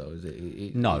gratuitous, though, is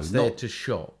it? No, it's there not- to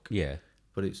shock, Yeah.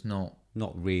 but it's not.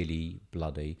 Not really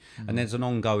bloody. And there's an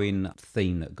ongoing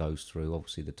theme that goes through.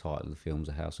 Obviously, the title of the film's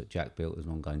A House That Jack Built. There's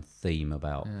an ongoing theme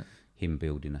about him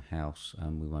building a house.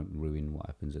 We won't ruin what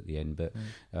happens at the end, but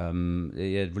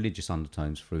religious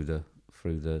undertones through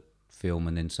the film,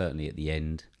 and then certainly at the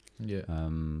end. Yeah.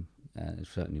 It's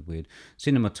certainly weird.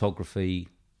 Cinematography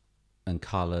and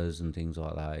colours and things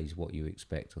like that is what you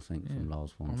expect, I think, from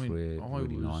Lars von Trier. I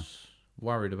Really was nice.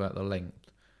 worried about the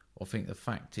length. I think the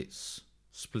fact it's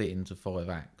split into 5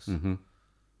 acts. Mm-hmm.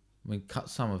 I mean,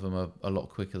 some of them are a lot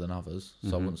quicker than others,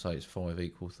 so I wouldn't say it's 5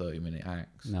 equal 30-minute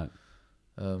acts. No.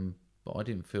 But I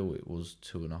didn't feel it was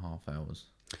 2.5 hours.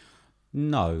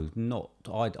 No, not.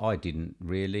 I didn't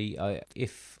really.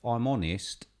 If I'm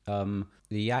honest,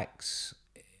 the acts,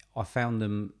 I found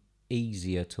them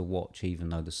easier to watch, even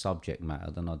though the subject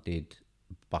matter, than I did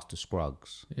Buster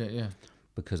Scruggs. Yeah.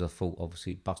 Because I thought,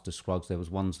 obviously, Buster Scruggs, there was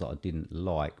ones that I didn't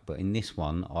like, but in this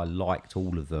one, I liked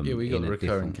all of them. Yeah, well, you got in a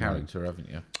recurring different way. character, haven't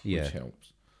you? Yeah. Which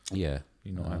helps. Yeah.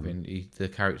 You're not having the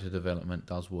character development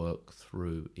does work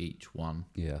through each one.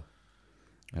 Yeah.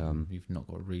 You've not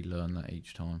got to relearn that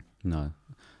each time. No,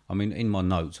 I mean, in my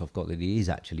notes, I've got that it is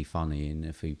actually funny in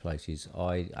a few places.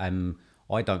 I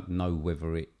don't know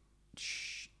whether it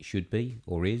should be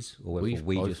or is, or whether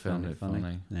we both just found it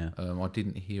funny. Yeah. I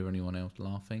didn't hear anyone else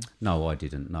laughing. No, I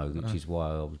didn't know, which is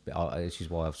why which is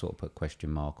why I've sort of put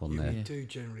question mark on there. We do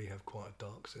generally have quite a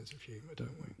dark sense of humour,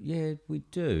 don't we? Yeah, we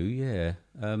do. Yeah.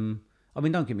 I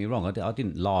mean, don't get me wrong. I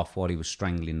didn't laugh while he was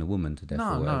strangling the woman to death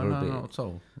or whatever. No, not at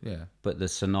all. Yeah. But the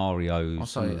scenarios. I'll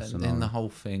say, and the whole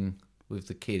thing with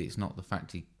the kid, it's not the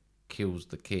fact he kills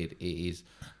the kid. It is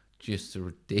just a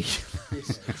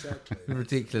ridiculous,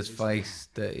 ridiculous face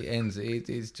that it ends.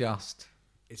 It's just.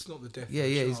 It's not the death. Yeah, of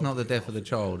the yeah. child It's not the that death of you're the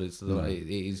child. It's the. It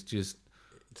is just.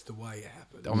 It's the way it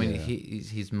happened. I mean, it's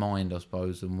his mind, I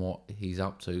suppose, and what he's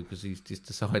up to, because he's just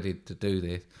decided to do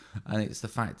this, and it's the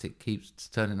fact it keeps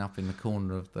turning up in the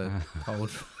corner of the cold,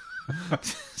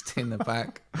 just in the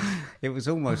back. It was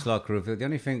almost like a reveal. The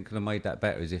only thing that could have made that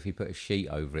better is if he put a sheet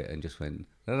over it and just went.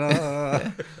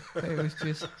 It was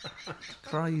just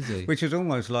crazy. Which was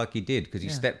almost like he did, because he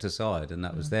stepped aside and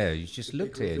that was there. You just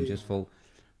looked at it and just thought,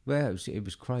 well, it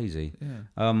was crazy. Yeah.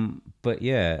 But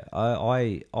yeah,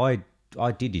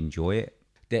 I did enjoy it.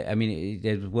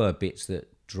 There were bits that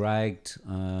dragged.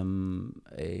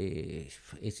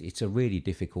 It's a really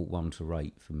difficult one to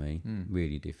rate for me.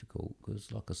 Really difficult,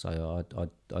 because, like I say,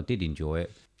 I did enjoy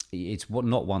it. It's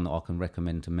not one that I can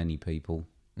recommend to many people.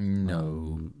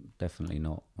 No, definitely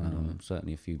not.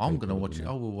 Certainly a few. I'm people going to watch it. wouldn't.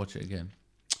 I will watch it again.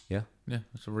 Yeah, Yeah,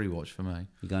 it's a rewatch for me.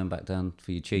 you're going back down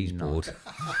for your cheese No. board.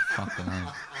 Fucking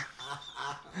hell.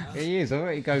 He is. I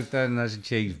bet he goes down and has a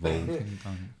cheese board. Did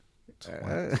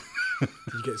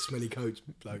you get smelly coats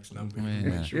bloke's number? Yeah.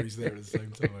 Make sure he's there at the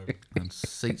same time. And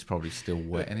seat's probably still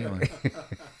wet anyway.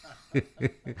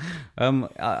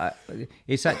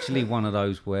 It's actually one of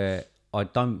those where I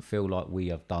don't feel like we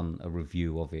have done a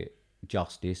review of it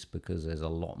justice, because there's a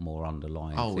lot more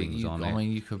underlying things on it. I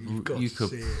mean, you got could to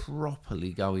see it.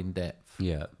 properly go in depth.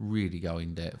 Yeah. Really go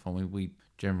in depth. I mean, we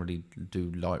generally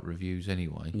do light reviews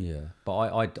anyway. Yeah, but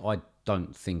I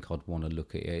don't think I'd want to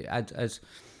look at it as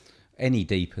any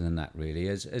deeper than that, really.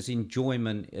 As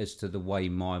enjoyment as to the way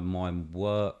my mind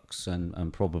works,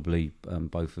 and probably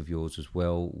both of yours as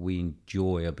well. We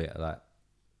enjoy a bit of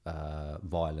that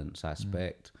violence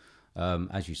aspect.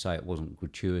 As you say, it wasn't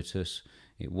gratuitous.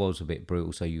 It was a bit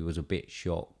brutal, so you was a bit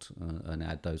shocked, and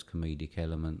had those comedic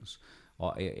elements.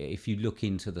 If you look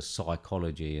into the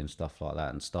psychology and stuff like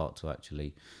that and start to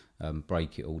actually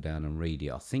break it all down and read it,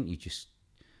 I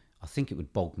think it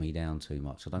would bog me down too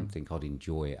much. I don't think I'd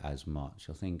enjoy it as much.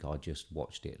 I think I just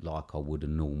watched it like I would a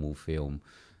normal film,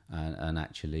 and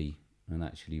actually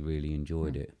really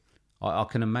enjoyed it. I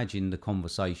can imagine the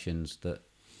conversations that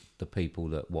the people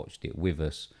that watched it with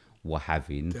us were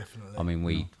having. Definitely. I mean,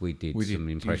 we did some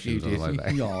impressions you on the way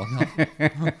back.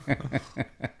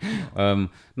 Yeah,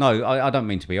 No, I don't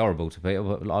mean to be horrible to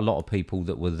people, but a lot of people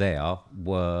that were there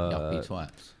were yuppie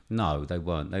twats. no, they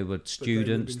weren't. They were But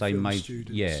students. They They would have been made film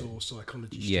students yeah, or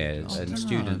psychology yeah, students. and don't know.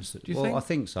 students. Do you Well, think? I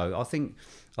think so.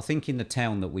 I think in the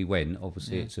town that we went,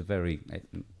 obviously, it's a very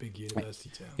Big university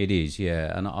town. it is,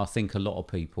 yeah, and I think a lot of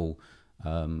people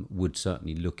would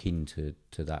certainly look into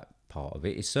that part of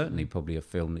it. It's certainly probably a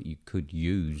film that you could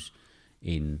use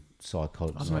in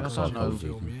psychology. I don't know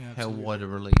film, yeah, how absolutely. wide a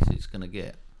release it's going to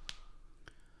get.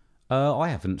 I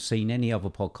haven't seen any other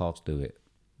podcast do it.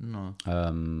 No.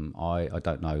 I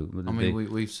don't know. I mean,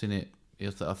 we've seen it.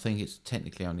 I think it's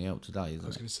technically only out today, isn't I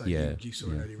was it? going to say, Yeah, you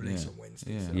saw an early release Yeah. on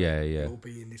Wednesday. Yeah. So Yeah. it'll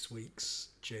be in this week's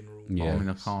general. Yeah. I mean,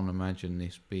 I can't imagine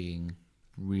this being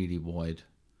really wide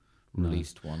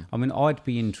released one. I mean, I'd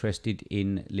be interested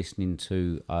in listening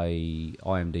to a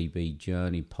IMDb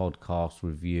Journey podcast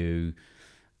review,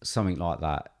 something like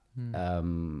that.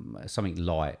 Something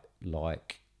light,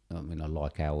 like I mean, I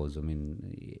like ours. I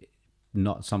mean,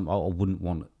 not some. I wouldn't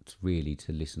want really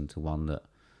to listen to one that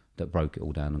broke it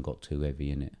all down and got too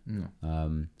heavy in it.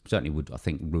 Certainly would, I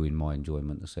think, ruin my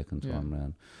enjoyment the second time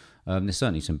round. There's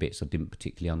certainly some bits I didn't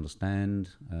particularly understand.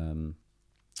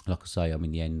 Like I say, I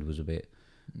mean, the end was a bit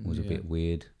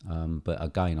weird. But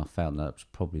again, I found that was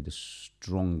probably the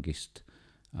strongest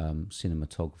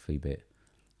cinematography bit.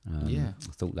 I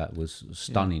thought that was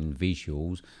stunning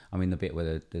visuals. I mean, the bit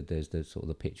where there's the sort of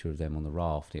the picture of them on the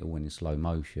raft, it all went in slow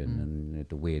motion, and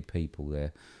the weird people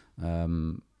there.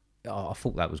 I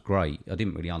thought that was great. I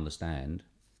didn't really understand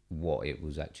what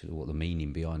the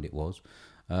meaning behind it was,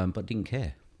 but didn't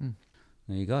care.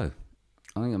 There you go.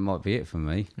 I think that might be it for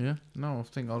me. Yeah, no, I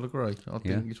think I'll agree. I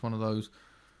think it's one of those,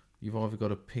 you've either got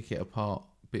to pick it apart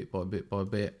bit by bit by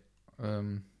bit. I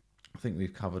think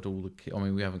we've covered all I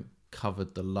mean, we haven't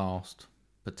covered the last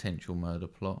potential murder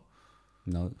plot.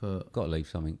 No, but got to leave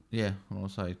something. Yeah, and I'll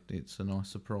say it's a nice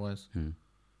surprise.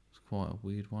 It's quite a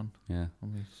weird one. Yeah. I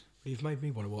mean, You've made me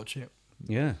want to watch it.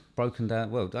 Yeah, broken down.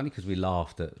 Well, only because we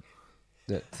laughed at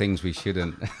things we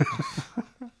shouldn't.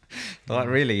 Like,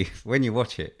 really, when you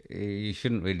watch it, you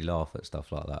shouldn't really laugh at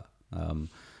stuff like that.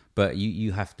 But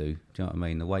you have to. Do you know what I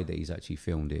mean? The way that he's actually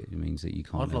filmed it, it means that you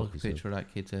can't. I'd like a picture of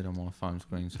that kid's head on my phone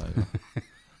screensaver.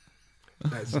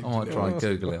 I might try and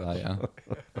Google it later.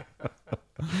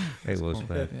 It was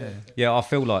bad. Yeah, I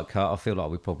feel like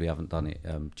we probably haven't done it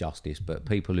justice. But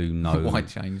people who know, why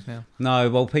change now? No,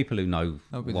 well, people who know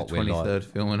That'll be what the we're 23rd like.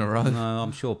 film in a row. No,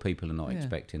 I'm sure people are not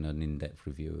expecting an in-depth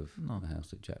review of the house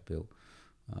that Jack built.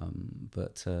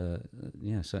 But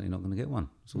certainly not going to get one.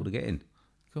 That's all to get in.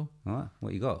 Cool. All right,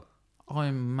 what you got?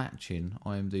 I'm matching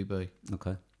IMDb.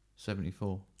 Okay.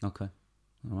 74. Okay.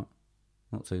 All right.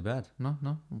 Not too bad. No.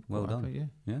 Well done. Happy,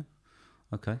 yeah.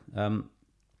 Okay.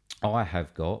 I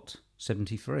have got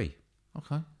 73.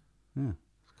 Okay. Yeah.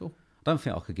 Cool. I don't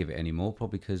think I could give it any more,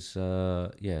 probably because, I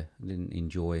didn't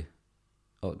enjoy.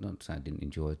 Oh, not saying I didn't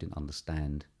enjoy. I didn't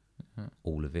understand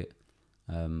all of it.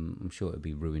 I'm sure it'd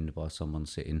be ruined by someone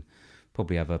sitting,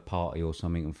 probably have a party or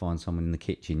something and find someone in the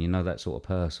kitchen. You know, that sort of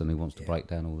person who wants to break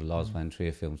down all the Lars Van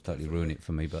Trier films, totally ruin it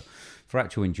for me. But for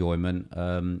actual enjoyment,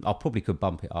 I probably could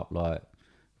bump it up like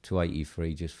to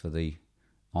 83 just for the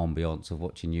ambience of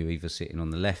watching you either sitting on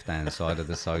the left-hand side of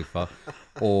the sofa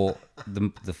or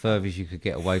the furthest you could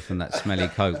get away from that smelly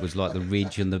coat was like the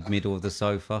ridge in the middle of the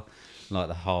sofa, like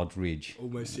the hard ridge.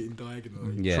 Almost sitting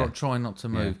diagonally. Yeah. Try not to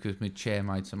move because my chair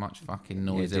made so much fucking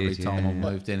noise It did, every time I yeah.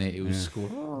 moved in it. It was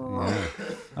squawking.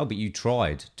 Oh, but you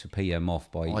tried to pee them off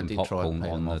by I eating did try to popcorn pay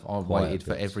on them the off. I quiet waited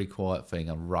for bits. every quiet thing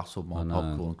and rustled my know.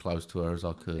 popcorn close to her as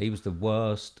I could. He was the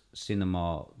worst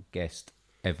cinema guest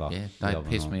ever. Yeah, the they other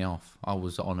pissed night. me off. I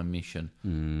was on a mission.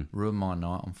 Ruined my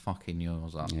night. I'm fucking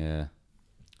yours up. Yeah.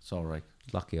 Sorry.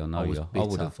 Lucky I know I was you.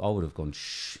 bitter. I would have gone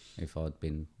shh if I'd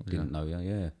didn't know you.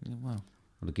 Yeah. Yeah, well,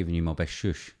 I'd have given you my best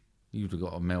shush. you'd have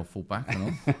got a mouthful back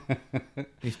and all.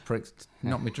 These pricks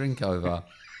knocked my drink over.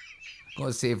 Got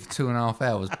to see it for 2.5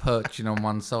 hours perching on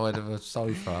one side of a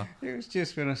sofa. It was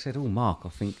just when I said, "Oh, Mark, I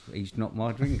think he's knocked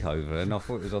my drink over," and I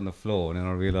thought it was on the floor, and then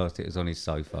I realised it was on his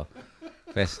sofa.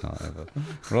 Best night ever.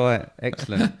 Right,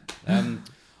 excellent.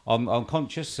 I'm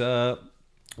conscious.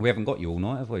 We haven't got you all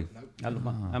night, have we? Nope.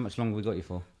 How much longer have we got you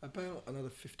for? About another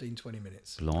 15-20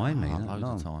 minutes. Blimey, Ah, that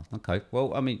loads long. of time. Okay,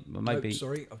 well, I mean, maybe. Oh,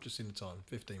 sorry, I've just seen the time.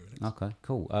 15 minutes. Okay,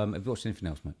 cool. Have you watched anything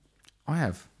else, mate? I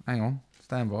have. Hang on.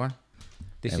 Stand by.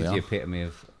 This There is we the are. epitome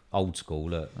of old school.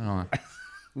 Look, All right.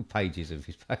 pages of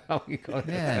his. Oh, you got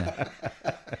it. Yeah.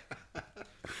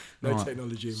 No Right.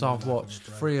 technology. in So my I've life, I'm watched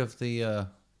afraid. 3 of the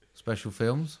special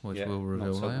films, which Yeah, we'll not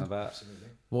reveal talking later. about.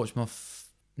 Watched my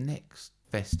next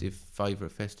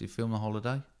favourite festive film, The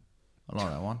Holiday. I like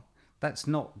that one. That's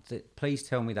not. Please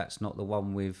tell me that's not the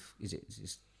one with. Is it?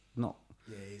 It's not.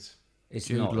 Yeah, it is. It's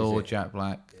Jude not. Law, Is it? Jack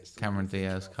Black, it's the Cameron one with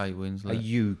Diaz, Kate Are Winslet.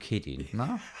 you kidding?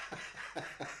 No,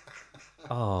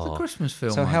 Oh, it's a Christmas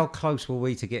film. so mate. how close were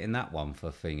we to getting that one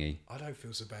for thingy? I don't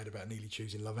feel so bad about nearly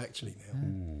choosing Love Actually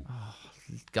now.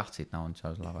 Gutted no one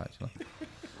chose Love Actually.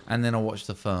 And then I watched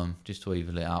The Firm just to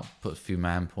even it up, put a few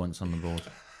man points on the board.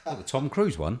 Oh, the Tom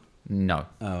Cruise one. No,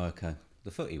 Oh, okay.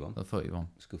 The footy one. the footy one.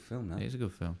 It's a good film. That. It's a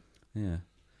good film. Yeah.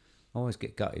 I always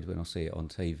get gutted when I see it on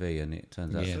TV and it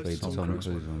turns out Yeah, to be the Tom Tom Cruise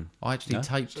Cruise one. one. I actually No?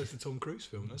 taped. So it's the Tom Cruise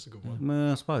film. That's a good one.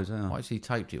 Well, I suppose, I yeah. actually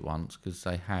taped it once because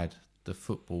they had the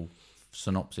football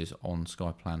synopsis on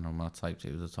Sky Planner, and when I taped it,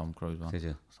 it was a Tom Cruise one. Did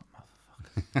you?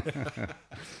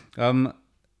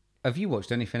 Have you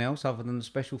watched anything else other than the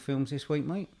special films this week,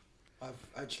 mate? I've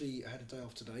actually had a day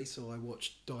off today, so I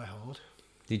watched Die Hard,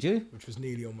 Did you? which was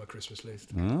nearly on my Christmas list.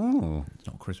 Oh, It's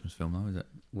not a Christmas film, though, is it?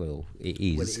 well, it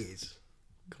is. Well, it is.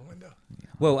 Kinda.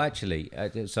 Well, actually, I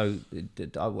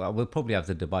will probably have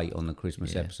the debate on the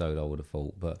Christmas Yeah. episode. I would have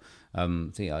thought, but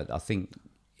I think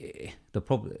the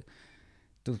problem,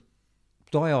 the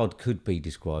Die Hard could be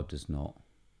described as not,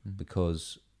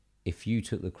 because if you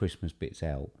took the Christmas bits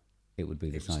out, it would be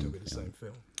It the would still same be the film. same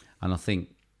film. And I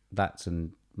think that's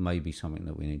maybe something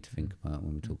that we need to think about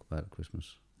when we talk about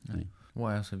Christmas. Yeah.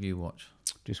 What else have you watched?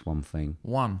 Just one thing.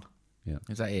 One. Yeah.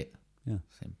 Is that it? Yeah.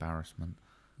 It's embarrassment.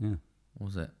 Yeah. What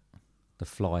was it? The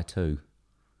Fly 2.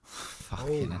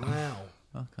 Oh, wow.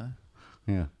 Okay.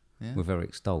 Yeah. Yeah. With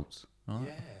Eric Stoltz. Right.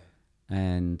 Yeah.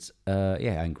 And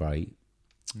and great.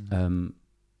 And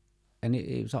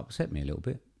it was upset me a little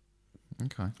bit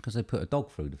Okay. because they put a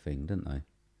dog through the thing, didn't they?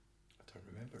 I don't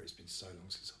remember. It's been so long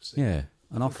since I've seen it. Yeah,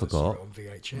 and I think I saw forgot. it on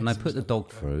VHS. And they It put was the not dog long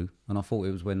ago. through, and I thought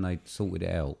it was when they sorted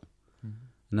it out.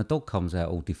 And the dog comes out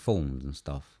all deformed and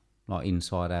stuff, like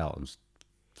inside out and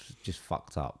just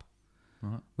fucked up,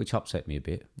 Right. which upset me a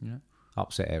bit. Yeah.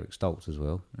 Upset Eric Stoltz as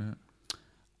well. Yeah.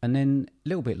 And then a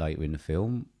little bit later in the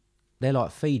film, they're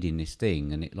like feeding this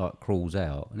thing and it like crawls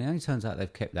out. And it only turns out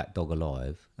they've kept that dog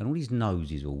alive. And all his nose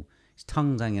is all, his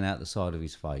tongue's hanging out the side of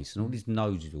his face and all his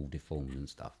nose is all deformed and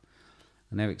stuff.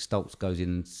 And Eric Stoltz goes in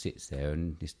and sits there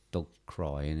and this dog's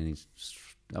crying and he's,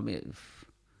 I mean,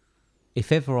 if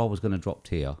ever I was going to drop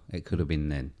tear, it could have been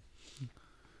then.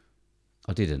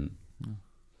 I didn't.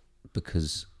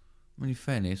 Because... I mean, in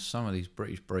fairness, some of these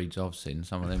British breeds I've seen,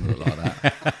 some of them look like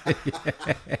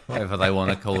that. Whatever they want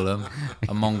to call them.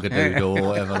 A mongadoodle or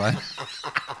whatever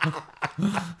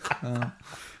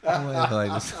whatever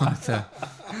they decide to...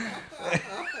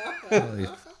 What these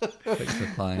pricks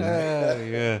are playing.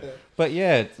 yeah. But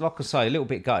yeah, like I say, a little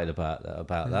bit gutted about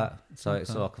that. So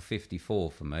it's like a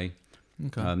 54 for me.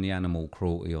 Okay. The animal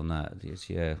cruelty on that, it's,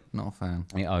 yeah, Not a fan.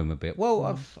 hit home a bit.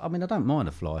 Well, I mean, I don't mind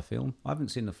a Fly film. I haven't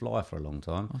seen The Fly for a long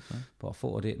time, but I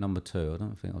thought I'd hit number 2. I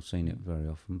don't think I've seen it very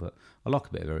often, but I like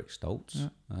a bit of Eric Stoltz.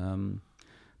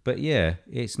 But yeah,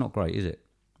 it's not great, is it?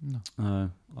 No.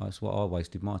 That's what I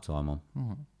wasted my time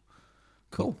on.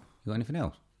 Cool. You got anything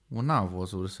else? Well, no,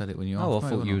 otherwise I would have said it when you asked Oh, I me, thought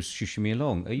wouldn't you was shushing me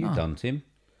along. Are you done, Tim?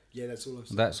 Yeah, that's all I've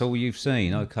seen. That's all you've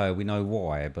seen. Okay, we know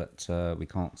why, but we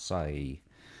can't say.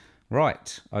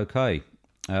 Right. Okay.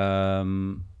 Are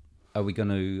we going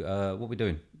to? What are we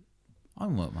doing?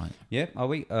 Homework, mate. Yeah. Are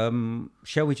we?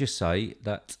 Shall we just say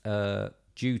that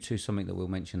due to something that we'll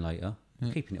mention later,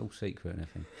 keeping it all secret and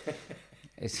everything.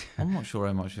 It's, I'm not sure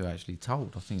how much you've actually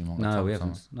told. I think you might have no, told we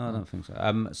haven't. No, I don't think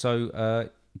so. So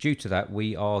due to that,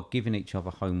 we are giving each other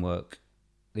homework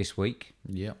this week,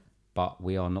 Yep. but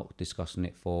we are not discussing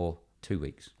it for 2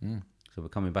 weeks. So we're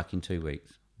coming back in 2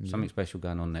 weeks. Something special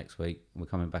going on next week. We're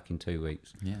coming back in 2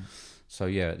 weeks. Yeah. So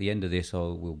yeah, at the end of this,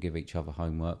 we'll give each other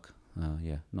homework.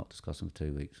 Not discussing for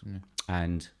 2 weeks,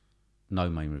 and no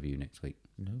main review next week.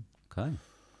 No. Okay,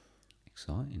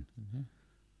 exciting.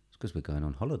 It's because we're going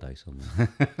on holiday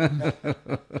somewhere.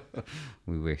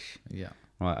 We wish. Yeah.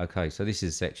 Right. Okay. So this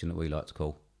is a section that we like to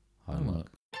call homework.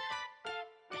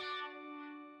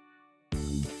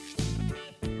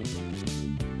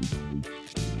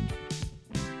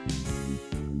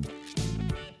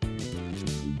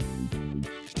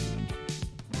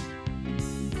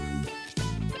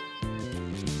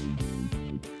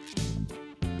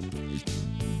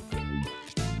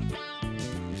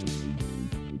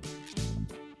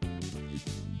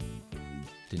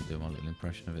 Didn't do my little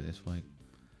impression of it this week.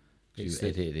 You It's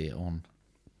edited it on.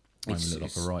 I It's- look like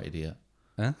a it's- right idiot.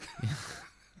 Huh?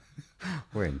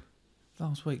 When?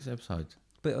 Last week's episode.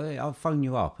 But I'll phone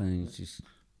you up, and it's just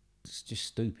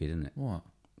stupid, isn't it? What?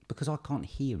 Because I can't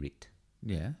hear it.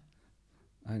 Yeah.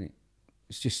 And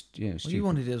it's just Well, stupid. you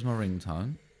wanted it as my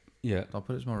ringtone. Yeah. I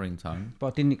put it as my ringtone. But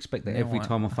I didn't expect that No, every I-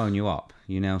 time I phone you up,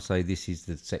 you now say this is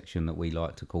the section that we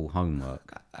like to call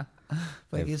homework. But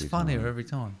it gets Every funnier time. every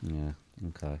time. Yeah,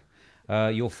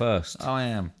 okay. You're first. I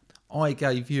am. I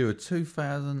gave you a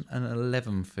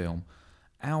 2011 film.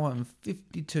 Hour and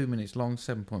 52 minutes long,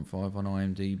 7.5 on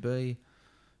IMDb.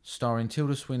 Starring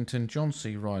Tilda Swinton, John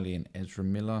C. Reilly and Ezra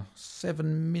Miller. $7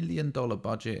 million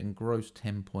budget and gross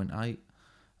 10.8.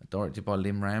 Directed by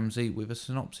Lynn Ramsey with a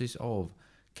synopsis of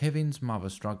Kevin's mother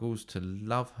struggles to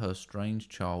love her strange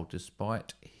child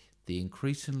despite the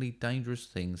increasingly dangerous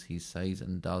things he says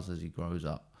and does as he grows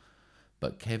up.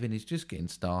 But Kevin is just getting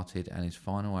started, and his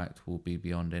final act will be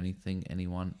beyond anything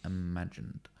anyone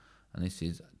imagined. And this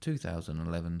is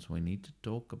 2011, so we need to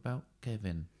talk about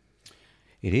Kevin.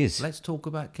 It is. Let's talk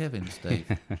about Kevin, Steve.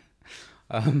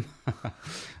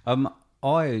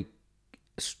 I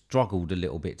struggled a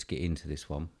little bit to get into this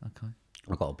one. Okay.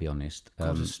 I've got to be honest.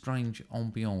 Got a strange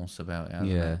ambiance about it,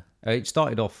 hasn't Yeah. it? It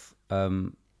started off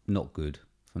not good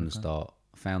from the start.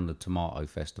 Found the Tomato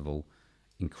Festival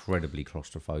incredibly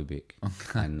claustrophobic.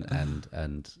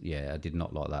 and yeah, I did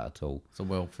not like that at all. It's a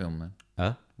well filmed then.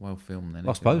 Huh? Well filmed then.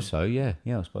 I suppose so, yeah.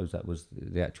 Yeah, I suppose that was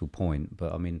the actual point.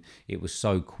 But, I mean, it was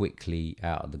so quickly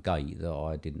out of the gate that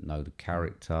I didn't know the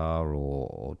character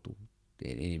or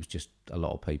it was just a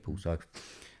lot of people. So,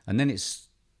 and then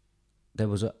there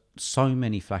was so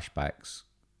many flashbacks.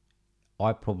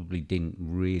 I probably didn't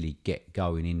really get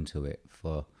going into it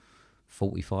for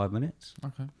 45 minutes.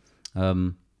 Okay.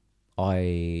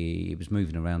 It was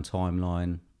moving around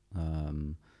timeline,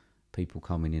 people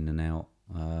coming in and out,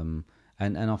 and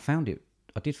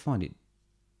I did find it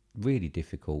really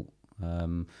difficult.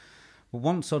 But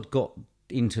once I'd got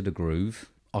into the groove,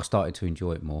 I started to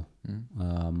enjoy it more.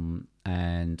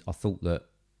 And I thought that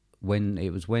when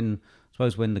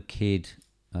the kid,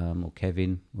 or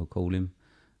Kevin, we'll call him,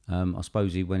 I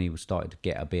suppose when he was started to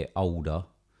get a bit older,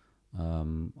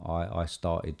 I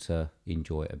started to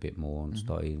enjoy it a bit more, and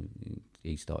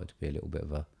he started to be a little bit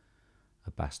of a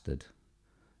bastard.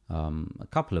 A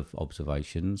couple of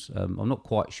observations. I'm not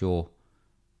quite sure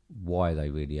why they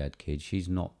really had kids. She's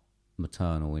not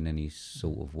maternal in any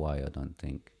sort of way, I don't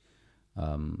think.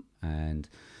 And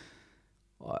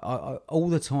I all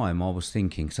the time I was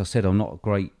thinking, because I said I'm not a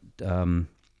great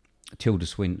Tilda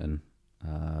Swinton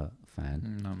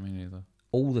fan. Not me neither.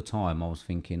 All the time I was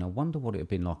thinking, I wonder what it would have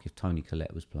been like if Toni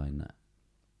Collette was playing that.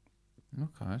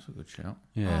 Okay, that's a good shout.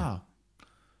 Yeah.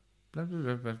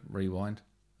 Rewind.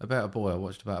 About a Boy. I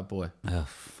watched About a Boy.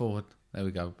 Forward. There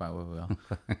we go. Back where we are.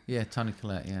 Yeah, Toni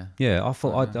Collette. Yeah. Yeah, I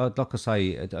thought I'd like I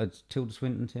say, Tilda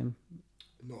Swinton, Tim.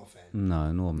 Not a fan.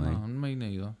 No, nor me. No, me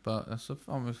neither. But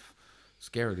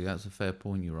scarily, that's a fair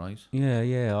point you raise.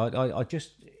 Yeah. I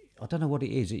don't know what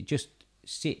it is. It just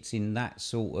sits in that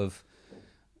sort of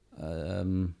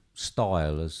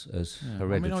style as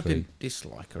Hereditary. I mean, I didn't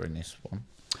dislike her in this one.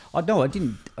 I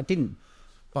didn't.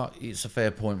 But it's a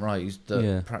fair point raised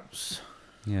that perhaps.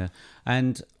 Yeah,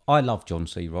 and I love John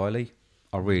C. Reilly.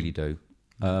 I really do.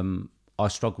 I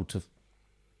struggled to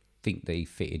think that he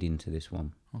fitted into this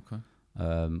one. Okay.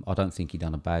 I don't think he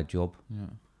done a bad job. Yeah.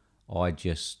 I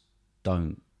just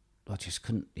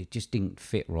couldn't. It just didn't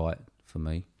fit right for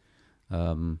me.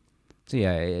 So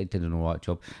yeah, it did an all right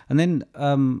job. And then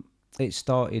it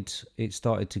started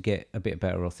to get a bit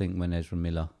better, I think, when Ezra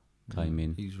Miller came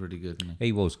in. He's really good, isn't he?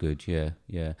 He was good, yeah.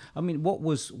 I mean,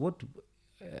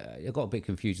 I got a bit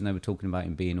confused, and they were talking about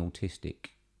him being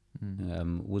autistic.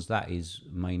 Was that his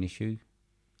main issue?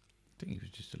 I think he was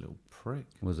just a little prick.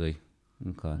 Was he?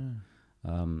 Okay.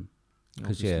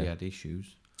 Because He had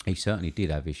issues. he certainly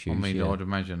did have issues. I mean, yeah. I'd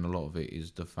imagine a lot of it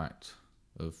is the fact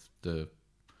of the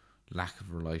lack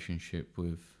of relationship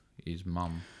with his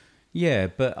mum. Yeah,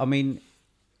 but I mean,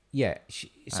 yeah.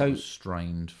 That was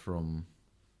strained from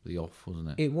the off, wasn't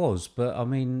it? It was, but I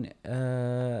mean,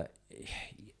 yeah.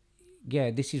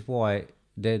 This is why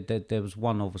there was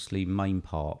one obviously main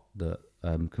part that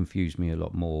confused me a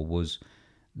lot more, was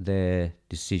their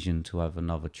decision to have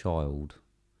another child.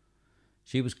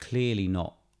 She was clearly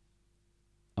not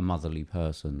a motherly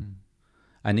person,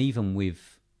 and even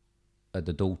with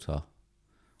the daughter,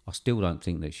 I still don't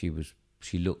think that she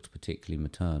looked particularly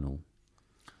maternal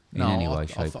in any way,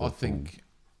 shape, or form. I think,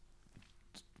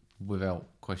 without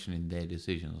questioning their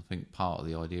decisions, I think part of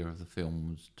the idea of the film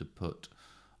was to put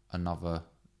another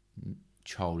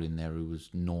child in there who was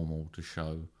normal, to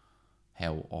show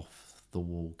how off the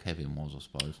wall Kevin was, I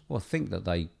suppose. Well, I think that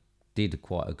they did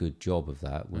quite a good job of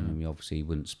that. When I mean, obviously he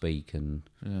wouldn't speak and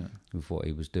with what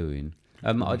he was doing.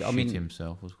 I mean,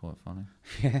 himself was quite funny.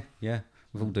 Yeah,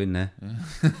 we've all done there.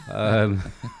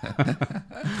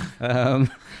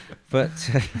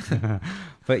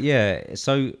 But yeah.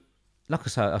 So, like I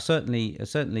say, I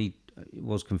certainly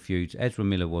was confused. Ezra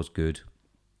Miller was good.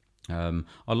 I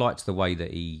liked the way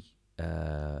that he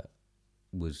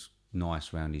was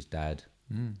nice around his dad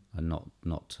and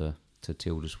not to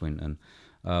Tilda Swinton.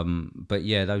 But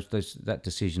yeah, that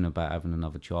decision about having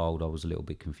another child, I was a little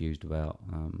bit confused about.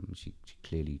 She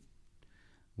clearly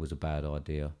was a bad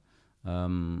idea,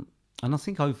 and I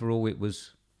think overall it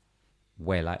was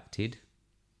well acted.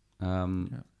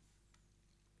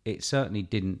 It certainly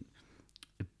didn't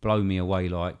blow me away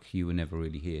like You Were Never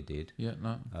Really Here did. Yeah,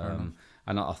 no, fair enough.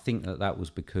 And I think that was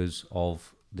because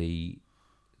of the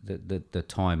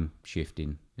time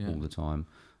shifting all the time.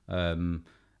 And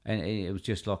it was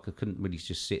just like I couldn't really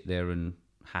just sit there and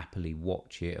happily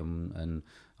watch it and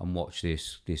watch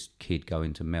this kid go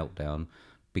into meltdown,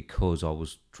 because I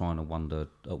was trying to wonder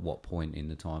at what point in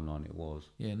the timeline it was.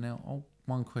 Yeah, now,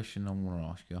 one question I want to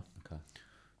ask you. Okay.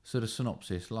 So the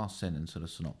synopsis, last sentence of the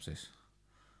synopsis.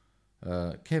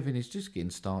 Kevin is just getting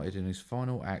started and his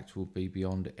final act will be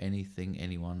beyond anything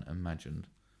anyone imagined.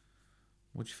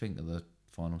 What do you think of the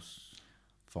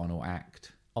final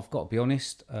act? I've got to be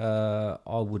honest, I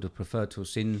would have preferred to have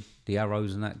seen the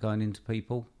arrows and that going into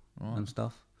people and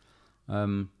stuff.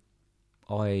 I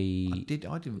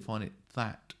didn't find it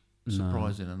that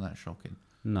surprising and that shocking.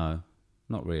 No,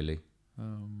 not really.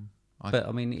 But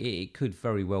I mean, it could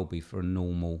very well be for a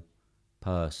normal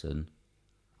person.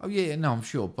 Oh yeah, no, I'm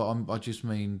sure, but I just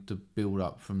mean the build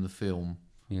up from the film.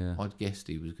 Yeah, I'd guessed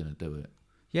he was going to do it.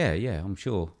 Yeah, I'm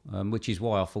sure. Which is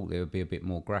why I thought they would be a bit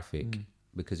more graphic,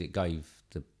 because it gave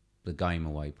the game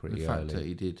away pretty early. The fact that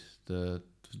he did the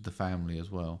family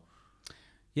as well.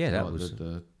 Yeah, that like was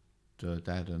the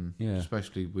dad, and Yeah.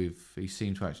 especially he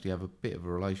seemed to actually have a bit of a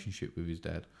relationship with his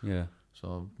dad. Yeah. So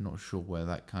I'm not sure where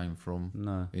that came from.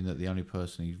 No. In that the only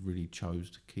person he really chose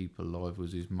to keep alive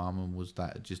was his mum, and was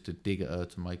that just to dig at her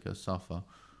to make her suffer?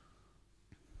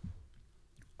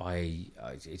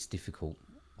 It's difficult.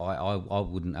 I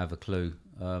wouldn't have a clue.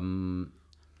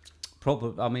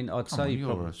 Probably. I mean, I'd say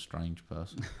you're a strange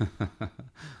person.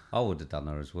 I would have done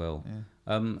her as well. Yeah.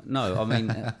 No,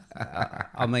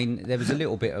 I mean, there was a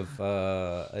little bit of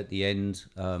at the end.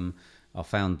 I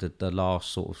found that the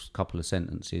last sort of couple of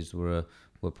sentences were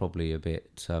probably a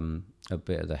bit of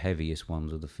the heaviest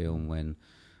ones of the film, when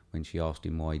she asked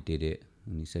him why he did it,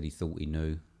 and he said he thought he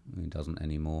knew, and he doesn't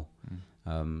anymore.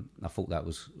 I thought that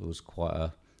was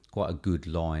quite a good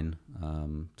line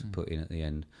to put in at the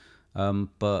end.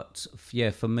 But yeah,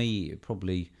 for me,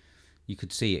 probably you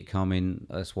could see it coming.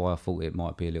 That's why I thought it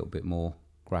might be a little bit more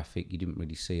graphic. You didn't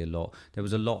really see a lot. There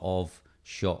was a lot of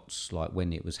shots, like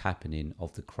when it was happening,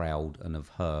 of the crowd and of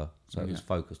her, so it was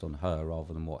focused on her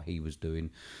rather than what he was doing.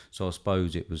 So I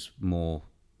suppose it was more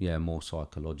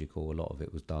psychological. A lot of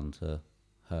it was done to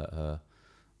hurt her.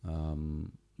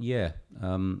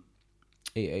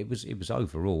 It was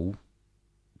overall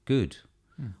good.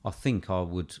 I think I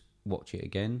would watch it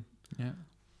again,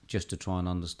 just to try and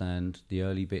understand the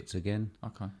early bits again.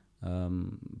 Okay.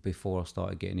 Before I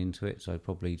started getting into it, so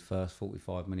probably first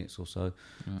 45 minutes or so,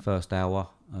 first hour,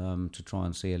 to try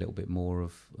and see a little bit more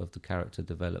of the character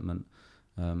development,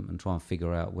 and try and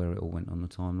figure out where it all went on the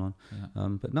timeline.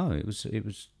 But no, it was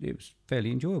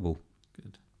fairly enjoyable.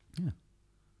 Good. Yeah.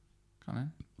 Come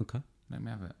on. Okay. Let me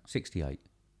have it. 68.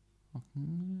 A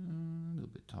little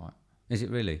bit tight. Is it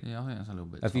really? Yeah, I think that's a little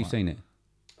bit. Have you seen it?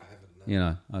 I haven't. No. You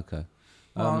know. Okay.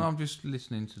 Well, I'm just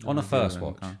listening to the on a review first and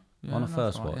watch. going, yeah, On a that's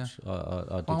first right, watch, yeah. I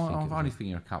did Well, think. I'm only thinking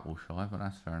you're a couple shy, but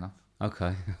that's fair enough.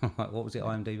 Okay. What was it?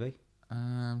 IMDb.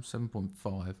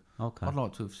 7.5. Okay. I'd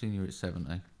like to have seen you at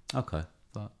 70, Okay.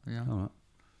 but yeah, All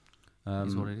right.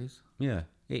 it's what it is. Yeah,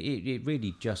 it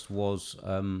really just was,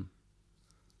 like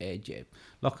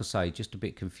I say, just a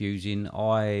bit confusing.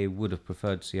 I would have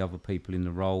preferred to see other people in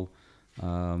the role.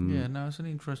 Yeah, no, it's an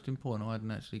interesting point. I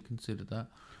hadn't actually considered that.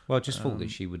 Well, I just thought that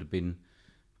she would have been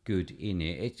good in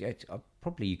it.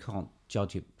 Probably you can't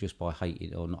judge it just by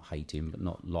hating, or not hating, but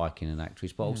not liking an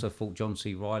actress. But I also thought John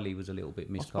C. Reilly was a little bit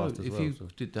miscast as if well. you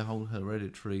did the whole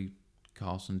Hereditary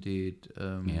cast and did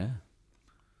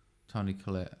Tony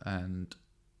Collette and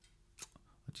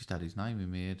I just had his name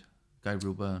in my head,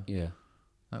 Gabriel Byrne. Yeah,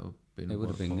 That would it would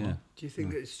have been. Yeah. Do you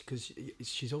think that it's because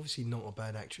she's obviously not a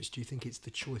bad actress? Do you think it's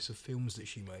the choice of films that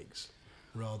she makes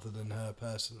rather than her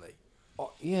personally?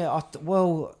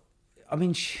 Well, I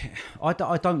mean, I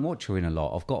don't watch her in a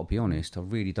lot. I've got to be honest. I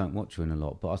really don't watch her in a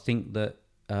lot. But I think that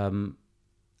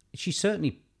she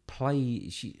certainly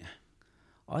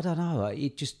I don't know.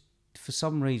 It just, for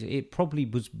some reason, it probably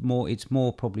was more. It's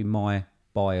more probably my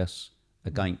bias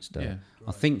against her. Yeah.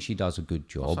 I think she does a good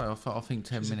job. I think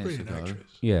 10 She's a minutes brilliant ago.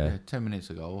 actress. Yeah. 10 minutes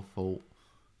ago, I thought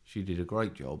she did a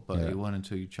great job, but it wasn't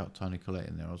until you chucked Tony Collette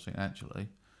in there. I was thinking, actually,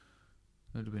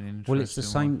 it would have been interesting. Well, it's the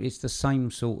same. It's the same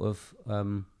sort of.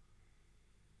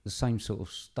 The same sort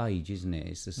of stage, isn't it?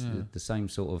 It's the same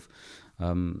sort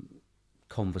of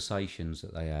conversations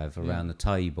that they have around the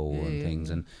table and things.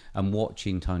 And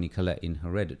watching Toni Collette in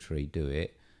Hereditary do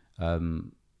it,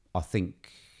 I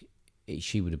think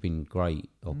she would have been great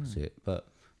opposite. But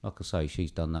like I say,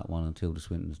 she's done that one and Tilda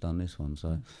Swinton's done this one.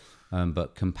 So,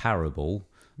 but comparable,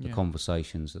 the Yeah.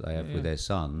 conversations that they have with their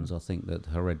sons. I think that the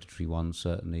Hereditary one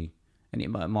certainly, and it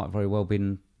might very well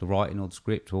been the writing or the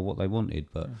script or what they wanted,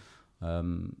 but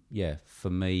for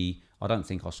me, I don't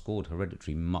think I scored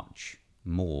Hereditary much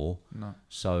more,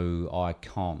 so I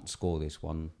can't score this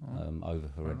one over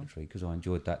Hereditary because I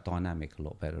enjoyed that dynamic a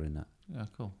lot better in that. Yeah,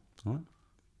 cool. All right,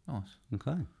 Nice.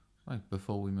 okay. Right,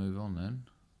 before we move on then,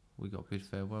 we got bid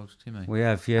farewells, Timmy. We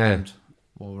have, yeah. And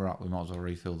while we're up, we might as well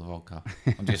refill the vodka.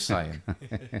 I'm just saying.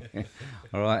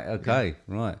 All right, okay,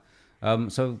 right.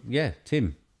 So, yeah,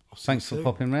 Tim, thanks for soon.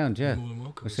 popping round, yeah. You're more than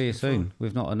welcome. We'll It's see you been soon. fun.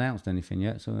 We've not announced anything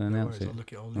yet, so we'll announce worries,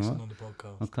 it. I'll listen All on the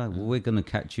podcast. Okay, well, we're going to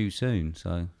catch you soon,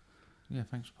 so Yeah,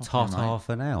 thanks for popping ta-ta in,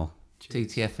 for now. mate.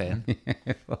 TTFN.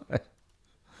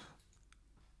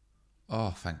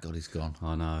 Oh, thank God he's gone.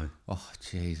 I know. Oh,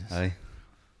 Jesus. Hey?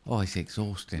 Oh, it's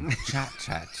exhausting. chat.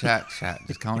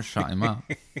 Just can't shut him up.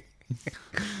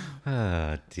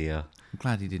 Oh, dear. I'm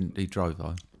glad he drove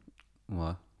though.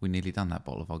 What? We nearly done that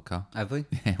bottle of vodka. Have we?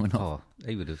 Yeah, we're not. Oh,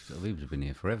 he would have been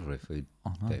here forever if we'd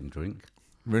let him drink.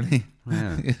 Really?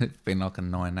 Yeah. It's been like a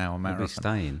 9-hour He'll be marathon.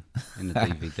 staying in the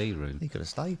DVD room. He could have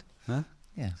stayed. Huh?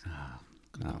 Yeah.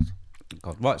 Oh,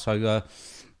 God. Right, so,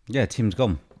 Tim's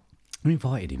gone. Who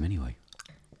invited him anyway?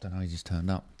 Don't know, he just turned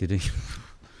up. Did he?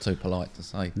 Too polite to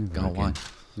say, Never go again. away.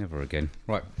 Never again.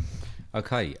 Right.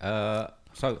 Okay,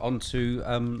 so on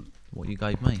to... What you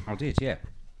gave me. I did, yeah.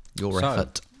 Your So,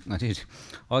 effort. I did.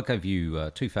 I gave you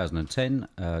 2010,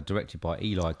 directed by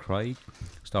Eli Craig,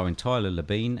 starring Tyler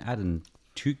Labine, Adam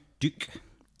Duke,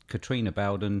 Katrina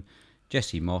Bowden,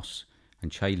 Jesse Moss,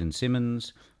 and Shaylin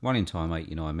Simmons. Running time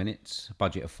 89 minutes.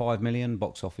 Budget of $5 million.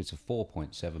 Box office of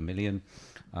 $4.7 million.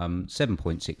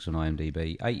 7.6 on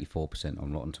IMDb. 84%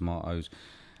 on Rotten Tomatoes.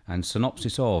 And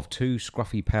synopsis of: two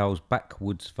scruffy pals'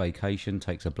 backwoods vacation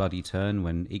takes a bloody turn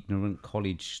when ignorant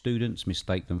college students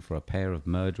mistake them for a pair of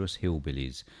murderous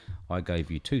hillbillies. I gave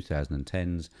you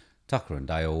 2010's Tucker and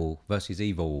Dale versus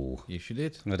Evil. Yes, you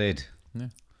did. I did. Yeah.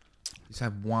 It's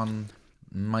had one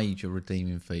major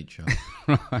redeeming feature.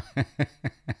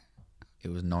 It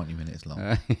was 90 minutes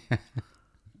long.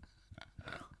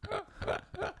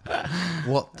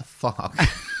 What the fuck?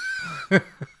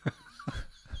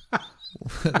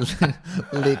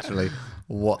 Literally,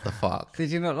 what the fuck?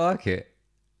 Did you not like it?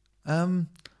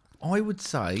 I would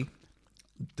say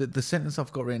that the sentence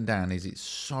I've got written down is it's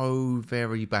so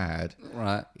very bad.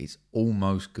 Right. It's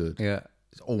almost good. Yeah.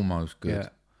 It's almost good. Yeah.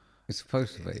 It's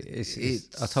supposed to be. It's,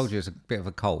 It's- I told you it's a bit of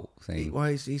a cult thing. Well,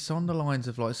 it's on the lines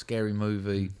of like Scary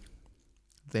Movie,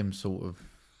 them sort of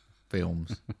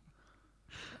films.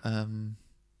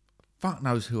 Fuck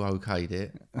knows who okayed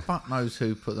it. Fuck knows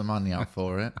who put the money up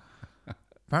for it.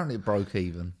 Apparently it broke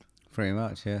even. Pretty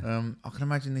much, yeah. I can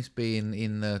imagine this being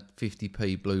in the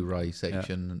 50p Blu-ray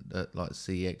section at like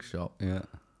CX shop. Yeah.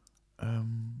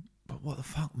 But what the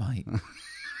fuck, mate?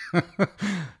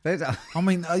 There's I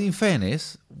mean, in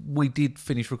fairness, we did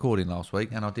finish recording last week,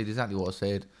 and I did exactly what I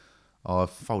said. I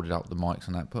folded up the mics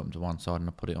and that, put them to one side, and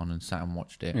I put it on and sat and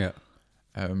watched it. yeah.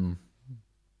 Um,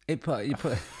 It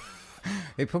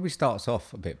probably starts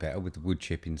off a bit better with the wood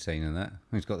chipping scene and that.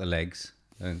 He's got the legs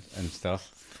and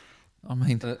stuff. I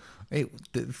mean,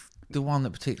 the one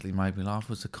that particularly made me laugh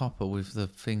was the copper with the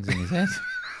things in his head.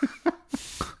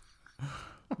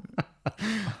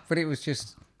 But it was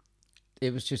just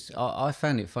I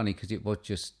found it funny because it was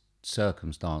just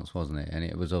circumstance, wasn't it? And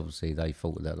it was obviously they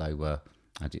thought that they were,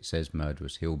 as it says,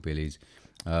 murderous hillbillies.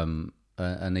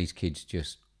 And these kids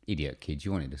just idiot kids.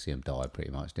 You wanted to see them die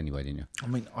pretty much anyway, didn't you? I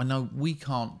mean, I know we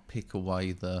can't pick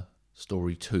away the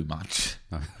story too much.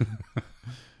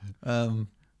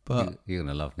 But You're going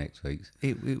to love next week's.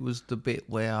 it was the bit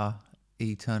where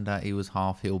he turned out he was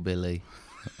half hillbilly.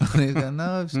 And he's going,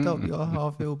 no, stop, you're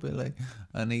half hillbilly.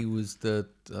 And he was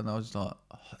and I was like,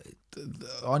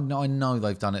 I know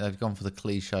they've done it. They've gone for the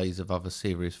cliches of other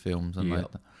serious films. And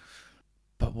Yep.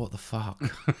 but what the fuck?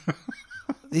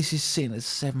 This is sitting at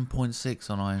 7.6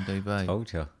 on IMDb.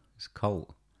 Told you. It's a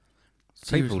cult.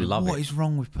 Seriously, People love it. What is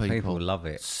wrong with people? People love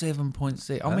it.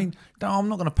 7.6. I mean, no, I'm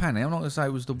not going to panic. I'm not going to say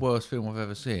it was the worst film I've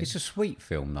ever seen. It's a sweet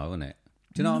film, though, isn't it?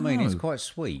 Do you know what I mean? It's No. quite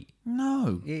sweet.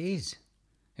 No. It is.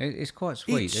 It's quite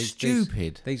sweet. It's These-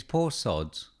 stupid. These poor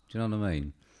sods. Do you know what I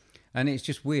mean? And it's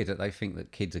just weird that they think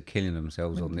that kids are killing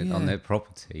themselves on their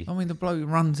property. I mean, the bloke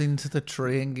runs into the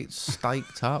tree and gets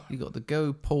staked up. You got the girl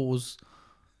who pours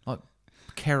like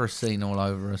kerosene all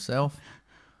over herself.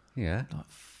 Yeah.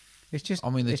 It's just. I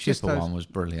mean, the it's just chipper those- one was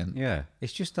brilliant. Yeah,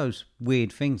 it's just those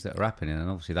weird things that are happening, and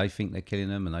obviously they think they're killing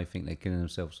them, and they think they're killing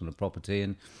themselves on the property.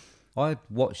 And I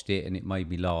watched it, and it made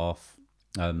me laugh.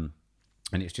 And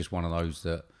it's just one of those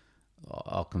that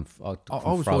I can I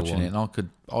was throw watching on. it, and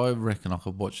I reckon I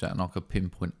could watch that, and I could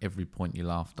pinpoint every point you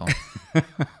laughed on.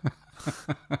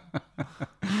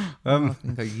 I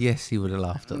can go, yes, he would have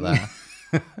laughed at that.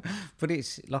 But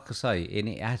it's like I say, and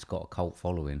it has got a cult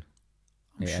following.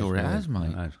 I'm sure it has,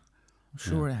 mate. It has. I'm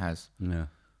sure it has. Yeah.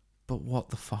 But what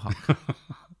the fuck?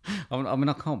 I mean,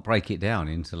 I can't break it down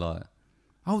into like.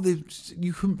 Oh,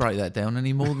 you couldn't break that down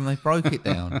any more than they broke it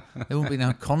down. There wouldn't be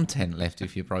no content left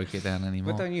if you broke it down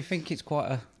anymore. But don't you think it's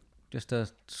quite just a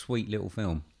sweet little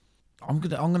film? I'm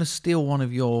gonna steal one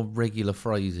of your regular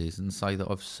phrases and say that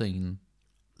I've seen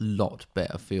a lot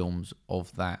better films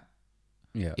of that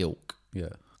Yeah. ilk. Yeah.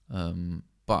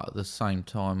 But at the same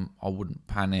time, I wouldn't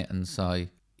pan it and say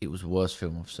it was the worst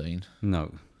film I've seen.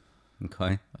 No.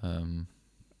 Okay. I'm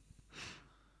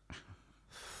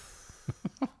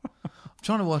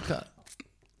trying to work out.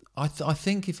 I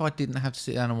think if I didn't have to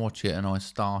sit down and watch it and I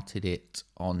started it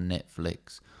on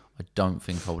Netflix, I don't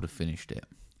think I would have finished it.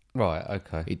 Right.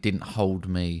 Okay. It didn't hold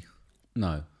me.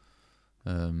 No.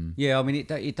 Yeah, I mean,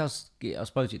 it does. I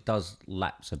suppose it does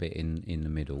lapse a bit in the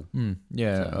middle.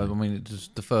 Yeah, I mean, it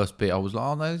just, the first bit I was like,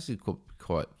 oh no, this is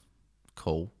quite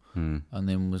cool, and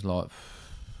then was like,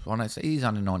 well, no, it is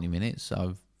only 90 minutes,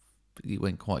 so it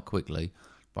went quite quickly.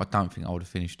 But I don't think I would have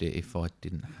finished it if I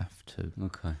didn't have to.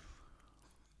 Okay.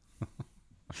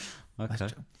 Okay.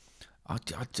 I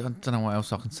don't know what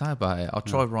else I can say about it. I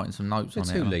tried writing some notes The on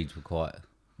two it. leads were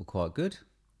quite good.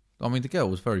 I mean, the girl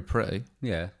was very pretty.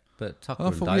 Yeah, but Tucker I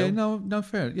and thought, Dale yeah, no,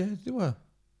 fair. Yeah, they were.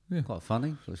 quite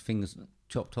funny. Got his fingers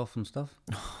chopped off and stuff.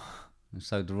 And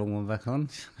sewed the wrong one back on.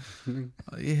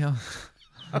 Yeah.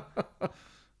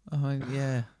 I mean,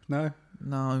 yeah. No.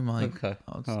 No, mate. Okay.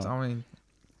 I mean,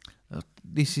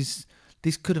 this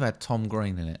could have had Tom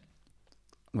Green in it.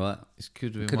 Right. This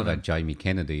could have been Could have one had Jamie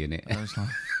Kennedy in it. I was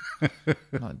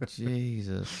like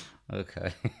Jesus.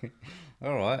 Okay.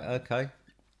 All right. Okay.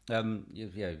 Yeah.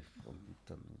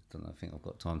 Don't know, I think I've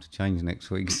got time to change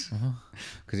next week's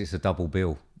because it's a double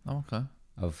bill Oh, okay.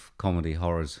 of comedy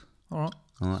horrors. All right.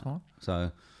 All right. That's fine.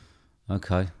 So,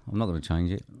 okay, I'm not going to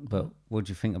change it. But what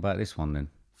do you think about this one then?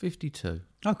 52.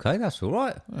 Okay, that's all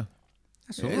right. Yeah.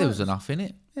 That's Yeah, all right. there was enough in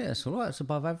it. Yeah, that's all right. It's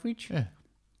above average. Yeah.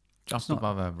 Just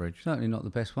above average. Certainly not the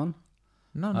best one.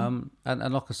 No.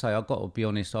 And like I say, I've got to be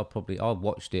honest. I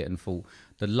watched it and thought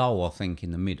the low, I think,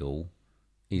 in the middle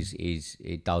is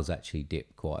it does actually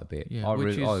dip quite a bit. Yeah, I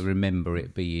which is- remember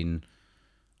it being.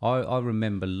 I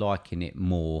remember liking it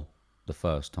more the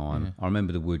first time. Yeah. I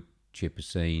remember the wood chipper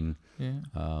scene. Yeah.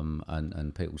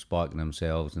 And people spiking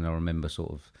themselves, and I remember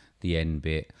sort of the end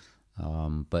bit.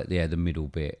 But yeah, the middle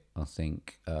bit, I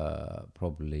think,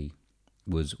 probably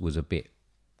was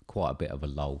quite a bit of a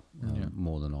lull,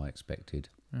 more than I expected.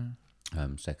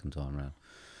 Second time round.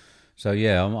 So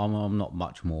yeah, I'm not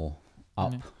much more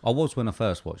up. I was when I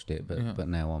first watched it, but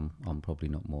now I'm probably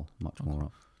not much more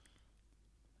up.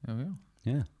 There we are.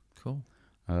 Yeah. Cool.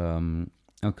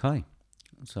 Okay.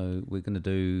 So we're going to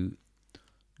do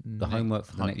the homework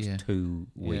for the next 2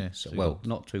 weeks. so Well, you've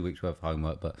not 2 weeks worth of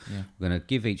homework, but Yeah. we're going to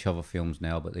give each other films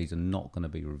now, but these are not going to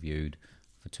be reviewed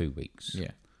for 2 weeks.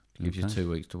 Yeah. Gives you Okay. 2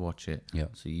 weeks to watch it. Yeah.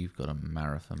 So you've got a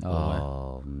marathon, boy.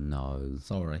 Oh, no.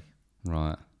 Sorry.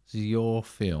 Right. So your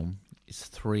film is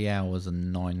 3 hours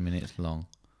and 9 minutes long.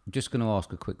 I'm just going to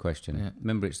ask a quick question. Yeah.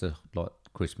 Remember, it's the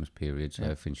Christmas period, so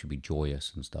everything should be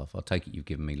joyous and stuff. I take it you've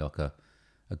given me like a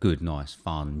good, nice,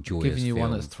 fun, joyous Giving you one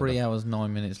film that's for 3 hours,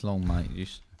 9 minutes long, mate. You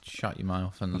just shut your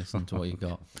mouth and listen to what you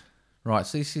got. Right,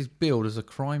 so this is billed as a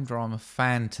crime drama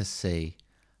fantasy.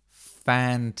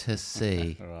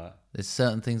 Fantasy. Right. There's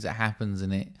certain things that happens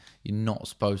in it you're not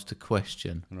supposed to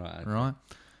question. Right, okay. Right?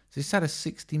 So this had a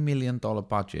 $60 million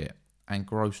budget and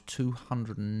grossed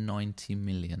 $290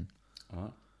 million.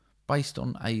 Right. Based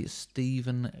on a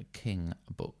Stephen King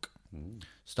book.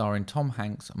 Starring Tom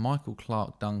Hanks, Michael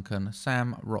Clark Duncan,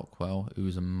 Sam Rockwell, who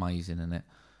is amazing in it,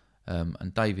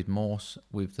 and David Morse,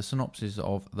 with the synopsis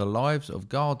of: the lives of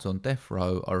guards on death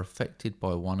row are affected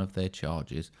by one of their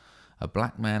charges, a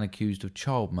black man accused of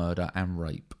child murder and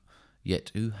rape,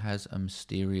 yet who has a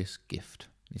mysterious gift.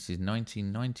 This is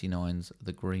 1999's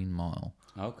The Green Mile.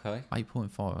 Okay.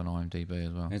 8.5 on IMDb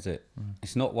as well. Is it?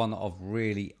 It's not one that I've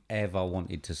really ever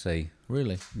wanted to see.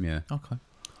 Really? Yeah. Okay.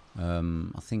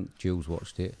 I think Jill's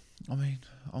watched it. I mean,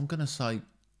 I'm going to say,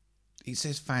 it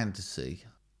says fantasy.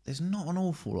 There's not an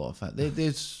awful lot of that.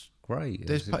 There's Great.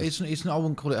 it's not, I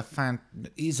wouldn't call it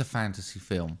it is a fantasy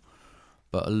film,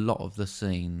 but a lot of the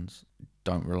scenes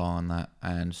don't rely on that,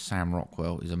 and Sam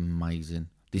Rockwell is amazing.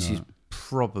 This is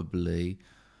probably,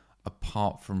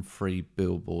 apart from Three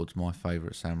Billboards, my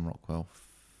favourite Sam Rockwell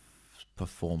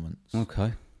performance.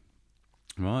 Okay.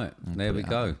 Right. There we put it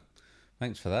go.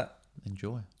 Thanks for that.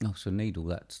 Enjoy. Oh, so need all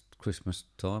that Christmas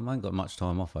time. I ain't got much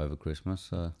time off over Christmas,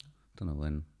 so don't know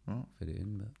when fit it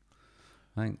in, but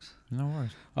thanks. No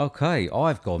worries. Okay,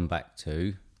 I've gone back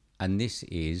to, and this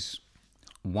is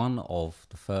one of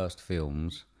the first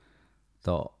films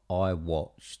that I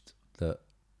watched that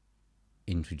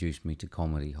introduced me to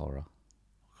comedy horror.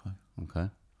 Okay.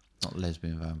 Not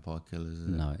Lesbian Vampire Killers, is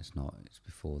it? No, it's not. It's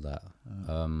before that.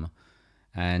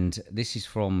 And this is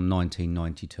from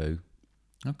 1992.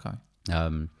 Okay.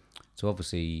 So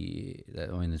obviously, I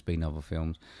mean, there's been other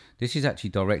films. This is actually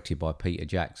directed by Peter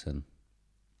Jackson.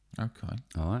 Okay.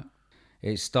 All right.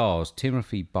 It stars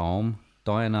Timothy Balm,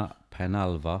 Diana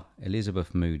Penalva,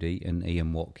 Elizabeth Moody, and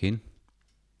Ian Watkin.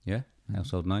 Yeah,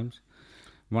 household names.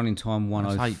 Running time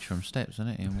That's 1:04. H from Steps, isn't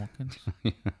it, Ian Watkins?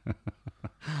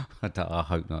 I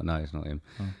hope not. No, it's not him.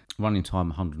 Running time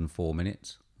 104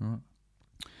 minutes. Right.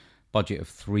 Budget of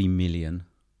 3 million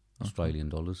Australian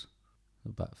dollars,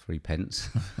 about 3 pence.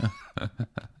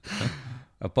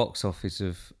 A box office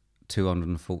of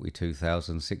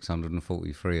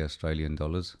 242,643 Australian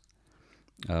dollars.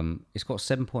 It's got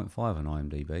 7.5 on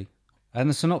IMDb. And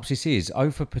the synopsis is: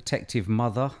 overprotective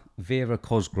mother Vera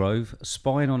Cosgrove,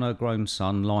 spying on her grown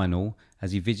son Lionel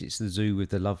as he visits the zoo with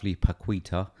the lovely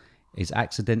Paquita, is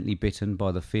accidentally bitten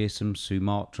by the fearsome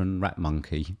Sumatran rat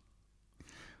monkey.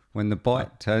 When the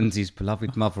bite turns his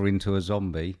beloved mother into a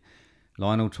zombie,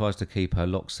 Lionel tries to keep her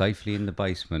locked safely in the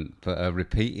basement, but her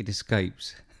repeated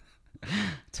escapes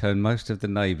turn most of the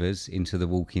neighbours into the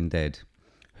Walking Dead,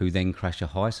 who then crash a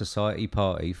high society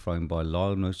party thrown by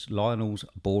Lionel's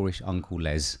boorish Uncle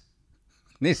Les.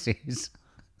 This is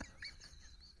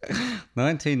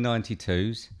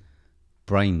 1992's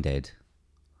Brain Dead,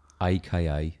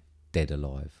 a.k.a. Dead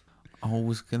Alive. I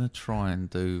was going to try and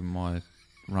do my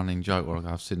running joke where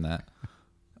I've seen that.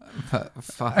 But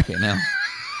fucking hell.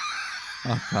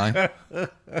 Okay.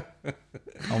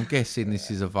 I'm guessing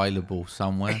this is available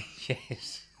somewhere.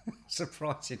 Yes,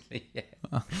 surprisingly, yeah.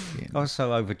 Yeah. I was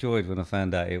so overjoyed when I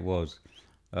found out it was.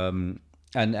 And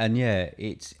yeah,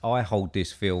 it's, I hold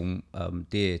this film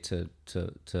dear to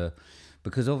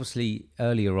because obviously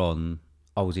earlier on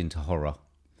I was into horror,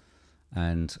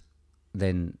 and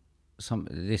then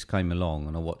this came along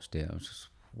and I watched it. I was just,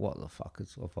 what the fuck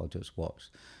have I just watched?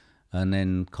 And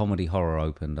then comedy horror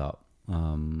opened up,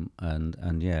 and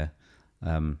yeah,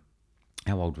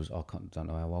 how old was I? Don't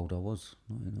know how old I was.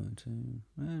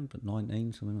 1992, but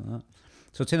 19, something like that.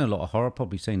 So I've seen a lot of horror,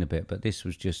 probably seen a bit, but this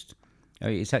was just.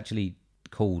 It's actually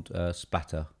called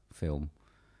splatter film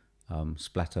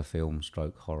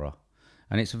stroke horror,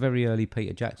 and it's a very early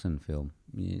Peter Jackson film.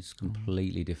 It's a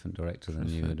completely different director than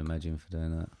you would imagine for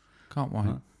doing that. Can't wait.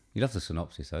 Right. You love the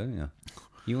synopsis, though, don't you?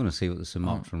 You want to see what the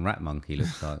Sumatran rat monkey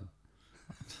looks like.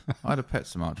 I had a pet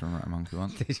Sumatran rat monkey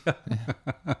once. Did you?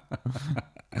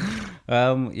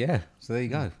 Yeah. So there you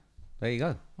go. There you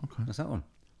go. Okay. That's that one.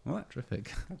 All right.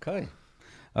 Terrific. Okay.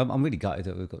 I'm really gutted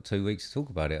that we've got 2 weeks to talk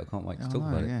about it. I can't wait to talk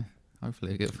about it. Yeah.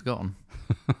 Hopefully it'll get forgotten.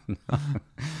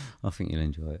 I think you'll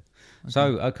enjoy it. Okay.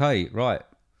 So, okay, right.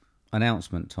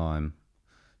 Announcement time.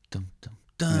 Dum, dum,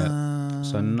 dum. Yeah.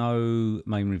 So no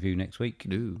main review next week.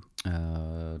 No.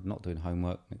 Not doing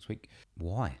homework next week.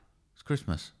 Why? It's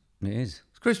Christmas. It is.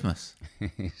 It's Christmas.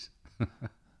 It is. Are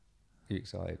you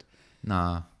excited?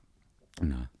 Nah.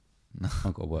 No.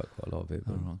 I've got to work quite a lot of it.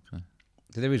 But... Oh, okay.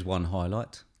 So there is one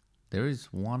highlight. There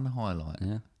is one highlight.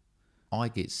 Yeah. I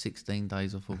get 16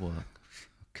 days off of work.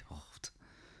 God.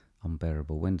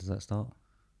 Unbearable. When does that start?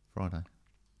 Friday.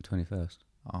 21st.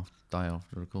 Day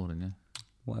after recording, yeah.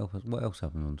 What else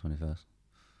happened on 21st?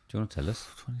 Do you want to tell us?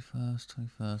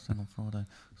 21st, and on Friday.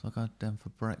 So I go down for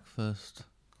breakfast.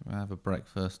 I have a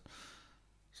breakfast.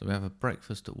 So we have a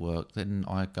breakfast at work. Then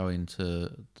I go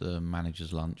into the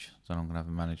manager's lunch. So I'm going to have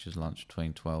a manager's lunch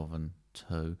between 12 and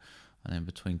 2. And then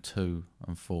between 2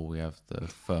 and 4, we have the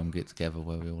firm get-together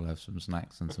where we all have some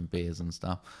snacks and some beers and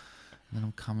stuff. And then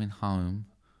I'm coming home,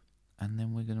 and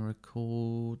then we're going to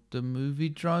record the Movie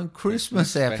Drone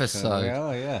Christmas episode.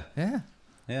 Oh, yeah. Yeah,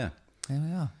 Yeah. there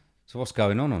we are. So what's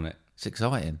going on it? It's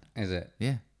exciting. Is it?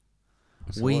 Yeah.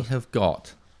 So We what? have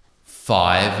got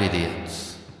 5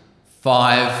 idiots,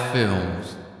 5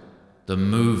 films, the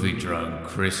Movie Drone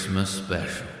Christmas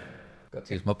special.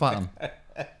 Here's my button.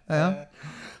 Yeah.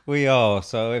 We are.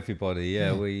 So everybody,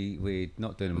 yeah. We're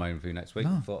not doing a main review next week.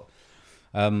 No. But,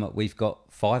 we've got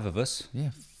 5 of us.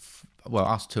 Yeah. Well,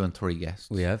 us 2 and 3 guests.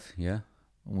 We have, yeah.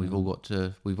 And we've all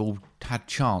had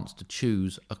chance to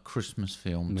choose a Christmas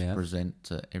film to present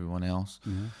to everyone else.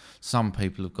 Mm-hmm. Some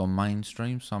people have gone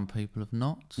mainstream, some people have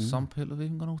not. Some people have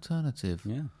even gone alternative.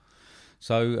 Yeah.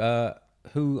 So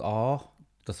who are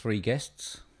the 3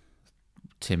 guests?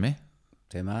 Timmy.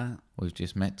 Timo. We've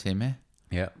just met Timmy.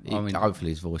 Yeah.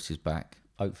 Hopefully his voice is back.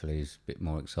 Hopefully it's a bit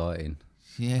more exciting.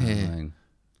 Yeah.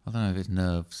 I don't know if it's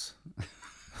nerves.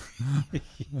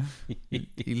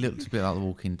 he looked a bit like The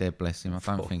Walking Dead, bless him. I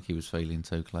don't think he was feeling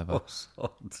too clever.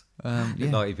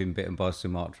 Yeah. Like he'd been bitten by a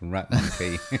Sumatran rat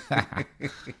monkey.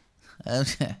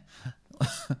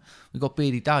 We've got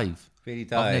Beardy Dave. Beardy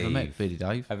Dave. I've never met Beardy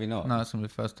Dave. Have you not? No, it's going to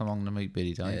be the first time I'm going to meet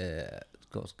Beardy Dave. Yeah, it's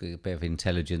got a bit of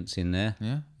intelligence in there.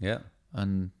 Yeah. Yeah.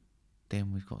 And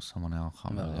then we've got someone else. I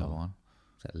can't remember the other one.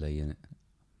 Is that Lee, isn't it?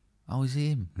 Oh, is he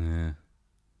him? Yeah.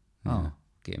 Oh.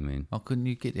 Get him in. Oh, couldn't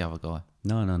you get the other guy?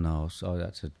 No. I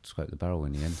had to scrape the barrel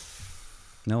in the end.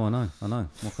 No, I know.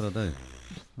 What could I do?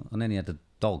 And then he had a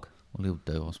dog. Well, he'll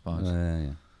do, I suppose.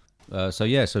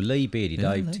 So Lee, Beardy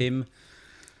Dave, Lee. Tim,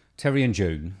 Terry and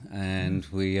June, and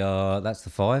that's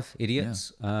the 5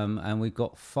 idiots. And we've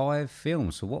got 5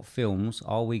 films. So what films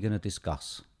are we going to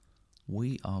discuss?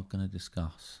 We are going to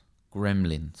discuss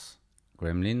Gremlins.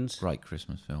 Great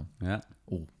Christmas film. Yeah.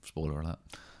 Oh, spoiler alert.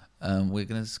 We're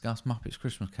going to discuss Muppets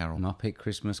Christmas Carol. Muppet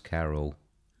Christmas Carol.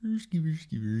 Then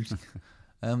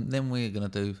we're going to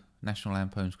do National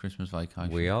Lampoon's Christmas Vacation.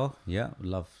 We are, yeah.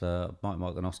 Love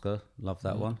Mike and Oscar. Love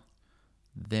that one.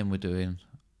 Then we're doing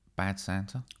Bad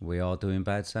Santa. We are doing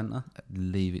Bad Santa.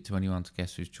 Leave it to anyone to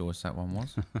guess whose choice that one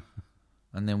was.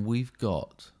 And then we've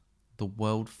got the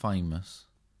world famous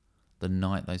The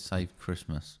Night They Saved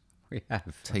Christmas. We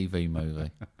have. TV movie.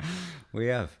 We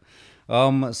have.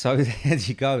 So there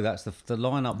you go. That's the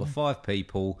lineup of 5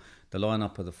 people, the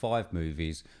lineup of the 5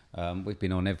 movies. We've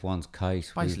been on everyone's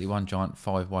case. Basically one giant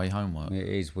 5-way homework. It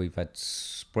is. We've had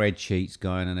spreadsheets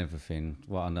going and everything.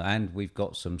 And we've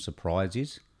got some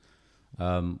surprises.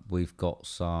 We've got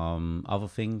some other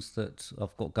things that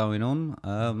I've got going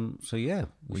on. So yeah,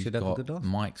 we should have a good laugh.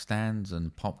 Mic stands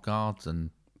and pop guards and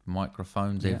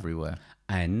microphones everywhere.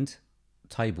 And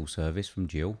table service from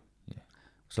Jill. Yeah.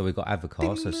 So we've got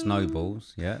avocado, so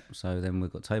snowballs. Yeah. So then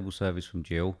we've got table service from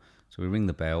Jill. So we ring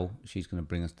the bell. She's going to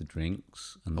bring us the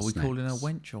drinks and the snacks. Are we calling her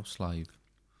wench or slave?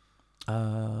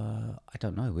 I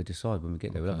don't know. We'll decide when we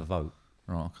get there. We'll have a vote.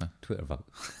 Right, okay. Twitter vote.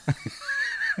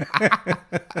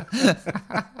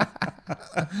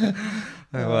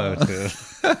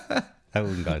 That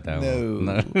wouldn't go down.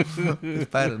 No. It's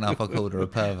bad enough I called her a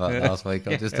pervert last week.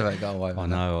 I just about got away with I that.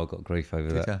 know, I got grief over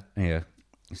Did that. ya? Yeah.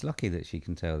 It's lucky that she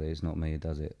can tell that it's not me who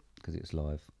does it, because it's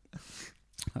live.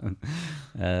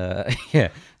 Yeah.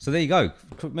 So there you go.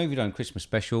 Movie Dome Christmas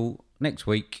special. Next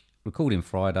week, recording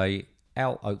Friday,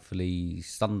 out hopefully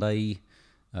Sunday,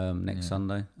 next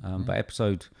Sunday. But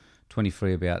episode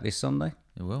 23 will be out this Sunday.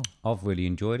 It will. I've really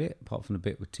enjoyed it, apart from the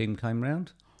bit where Tim came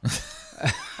round.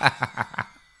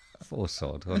 Poor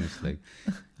sod, honestly.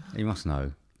 He must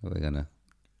know that we're going to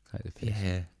take the piss.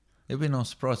 Yeah. It'll be a nice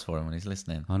surprise for him when he's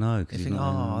listening. I know. You think,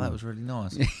 that was really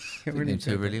nice. Really,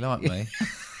 two really like me.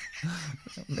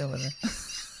 Never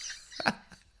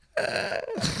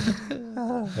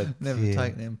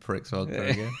take them pricks vodka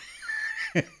again.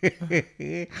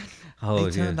 He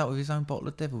turned up with his own bottle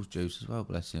of devil's juice as well,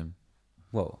 bless him.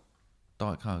 What?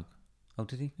 Diet Coke. Oh,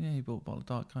 did he? Yeah, he bought a bottle of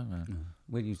Diet Coke around.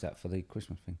 We'll use that for the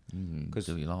Christmas thing. Because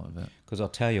do what you like with it. Because I'll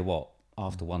tell you what,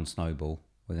 after one snowball,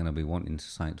 we're going to be wanting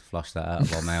to flush that out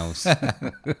of our mouths.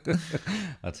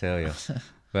 I tell you.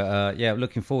 But yeah,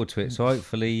 looking forward to it. So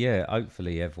hopefully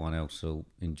everyone else will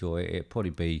enjoy it. It'll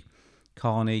probably be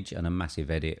carnage and a massive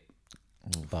edit.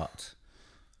 But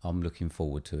I'm looking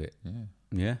forward to it.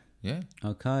 Yeah? Yeah.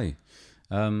 Okay.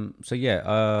 So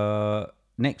yeah,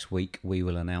 next week we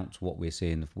will announce what we're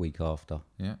seeing the week after.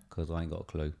 Yeah. Because I ain't got a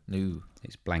clue. No.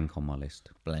 It's blank on my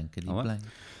list. Blankety All right. blank.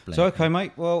 So okay,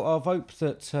 mate. Well, I hope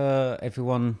that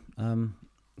everyone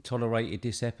tolerated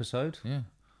this episode. Yeah.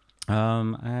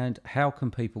 And how can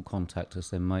people contact us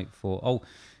then, mate?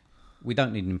 We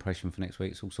don't need an impression for next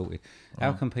week. It's all sorted.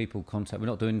 How can people contact? We're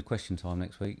not doing question time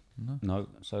next week. No.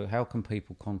 So how can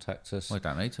people contact us? Well, I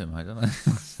don't need to, mate, don't I?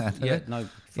 Yeah. No.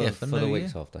 For the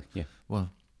weeks after. Yeah. Well,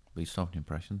 we stopped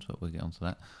impressions, but we'll get onto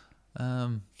that.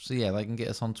 So yeah, they can get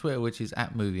us on Twitter, which is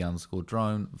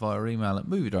 @movie_drone, via email at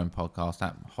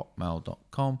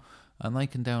moviedronepodcast@hotmail.com, and they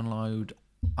can download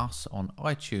us on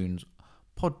iTunes,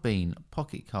 Podbean,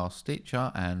 Pocket Cast,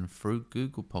 Stitcher, and through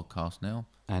Google Podcasts now.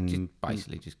 And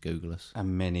basically just Google us.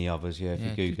 And many others, yeah.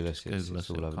 If you Google us, Google it's us,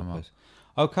 all over the come place.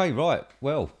 Okay, right.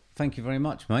 Well, thank you very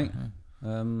much, mate.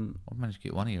 I've managed to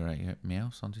get one ear out of my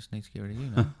house. I just need to get rid of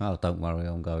you now. Oh, don't worry,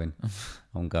 I'm going.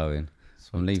 I'm going.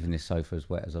 I'm leaving this sofa as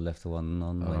wet as I left the one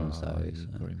on Wednesday.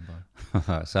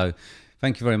 So,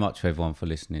 thank you very much for everyone for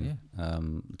listening,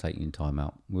 taking your time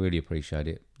out. We really appreciate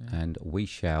it. Yeah. And we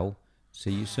shall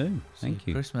see you soon. Thank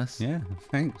you. Christmas. Yeah,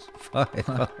 thanks. Bye.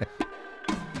 Bye.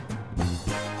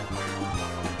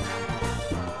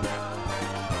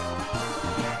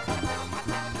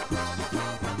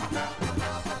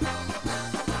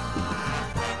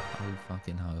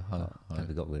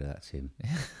 that's him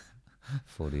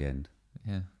for the end.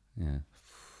 Yeah. Yeah.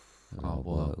 Hard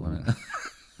work, wasn't it?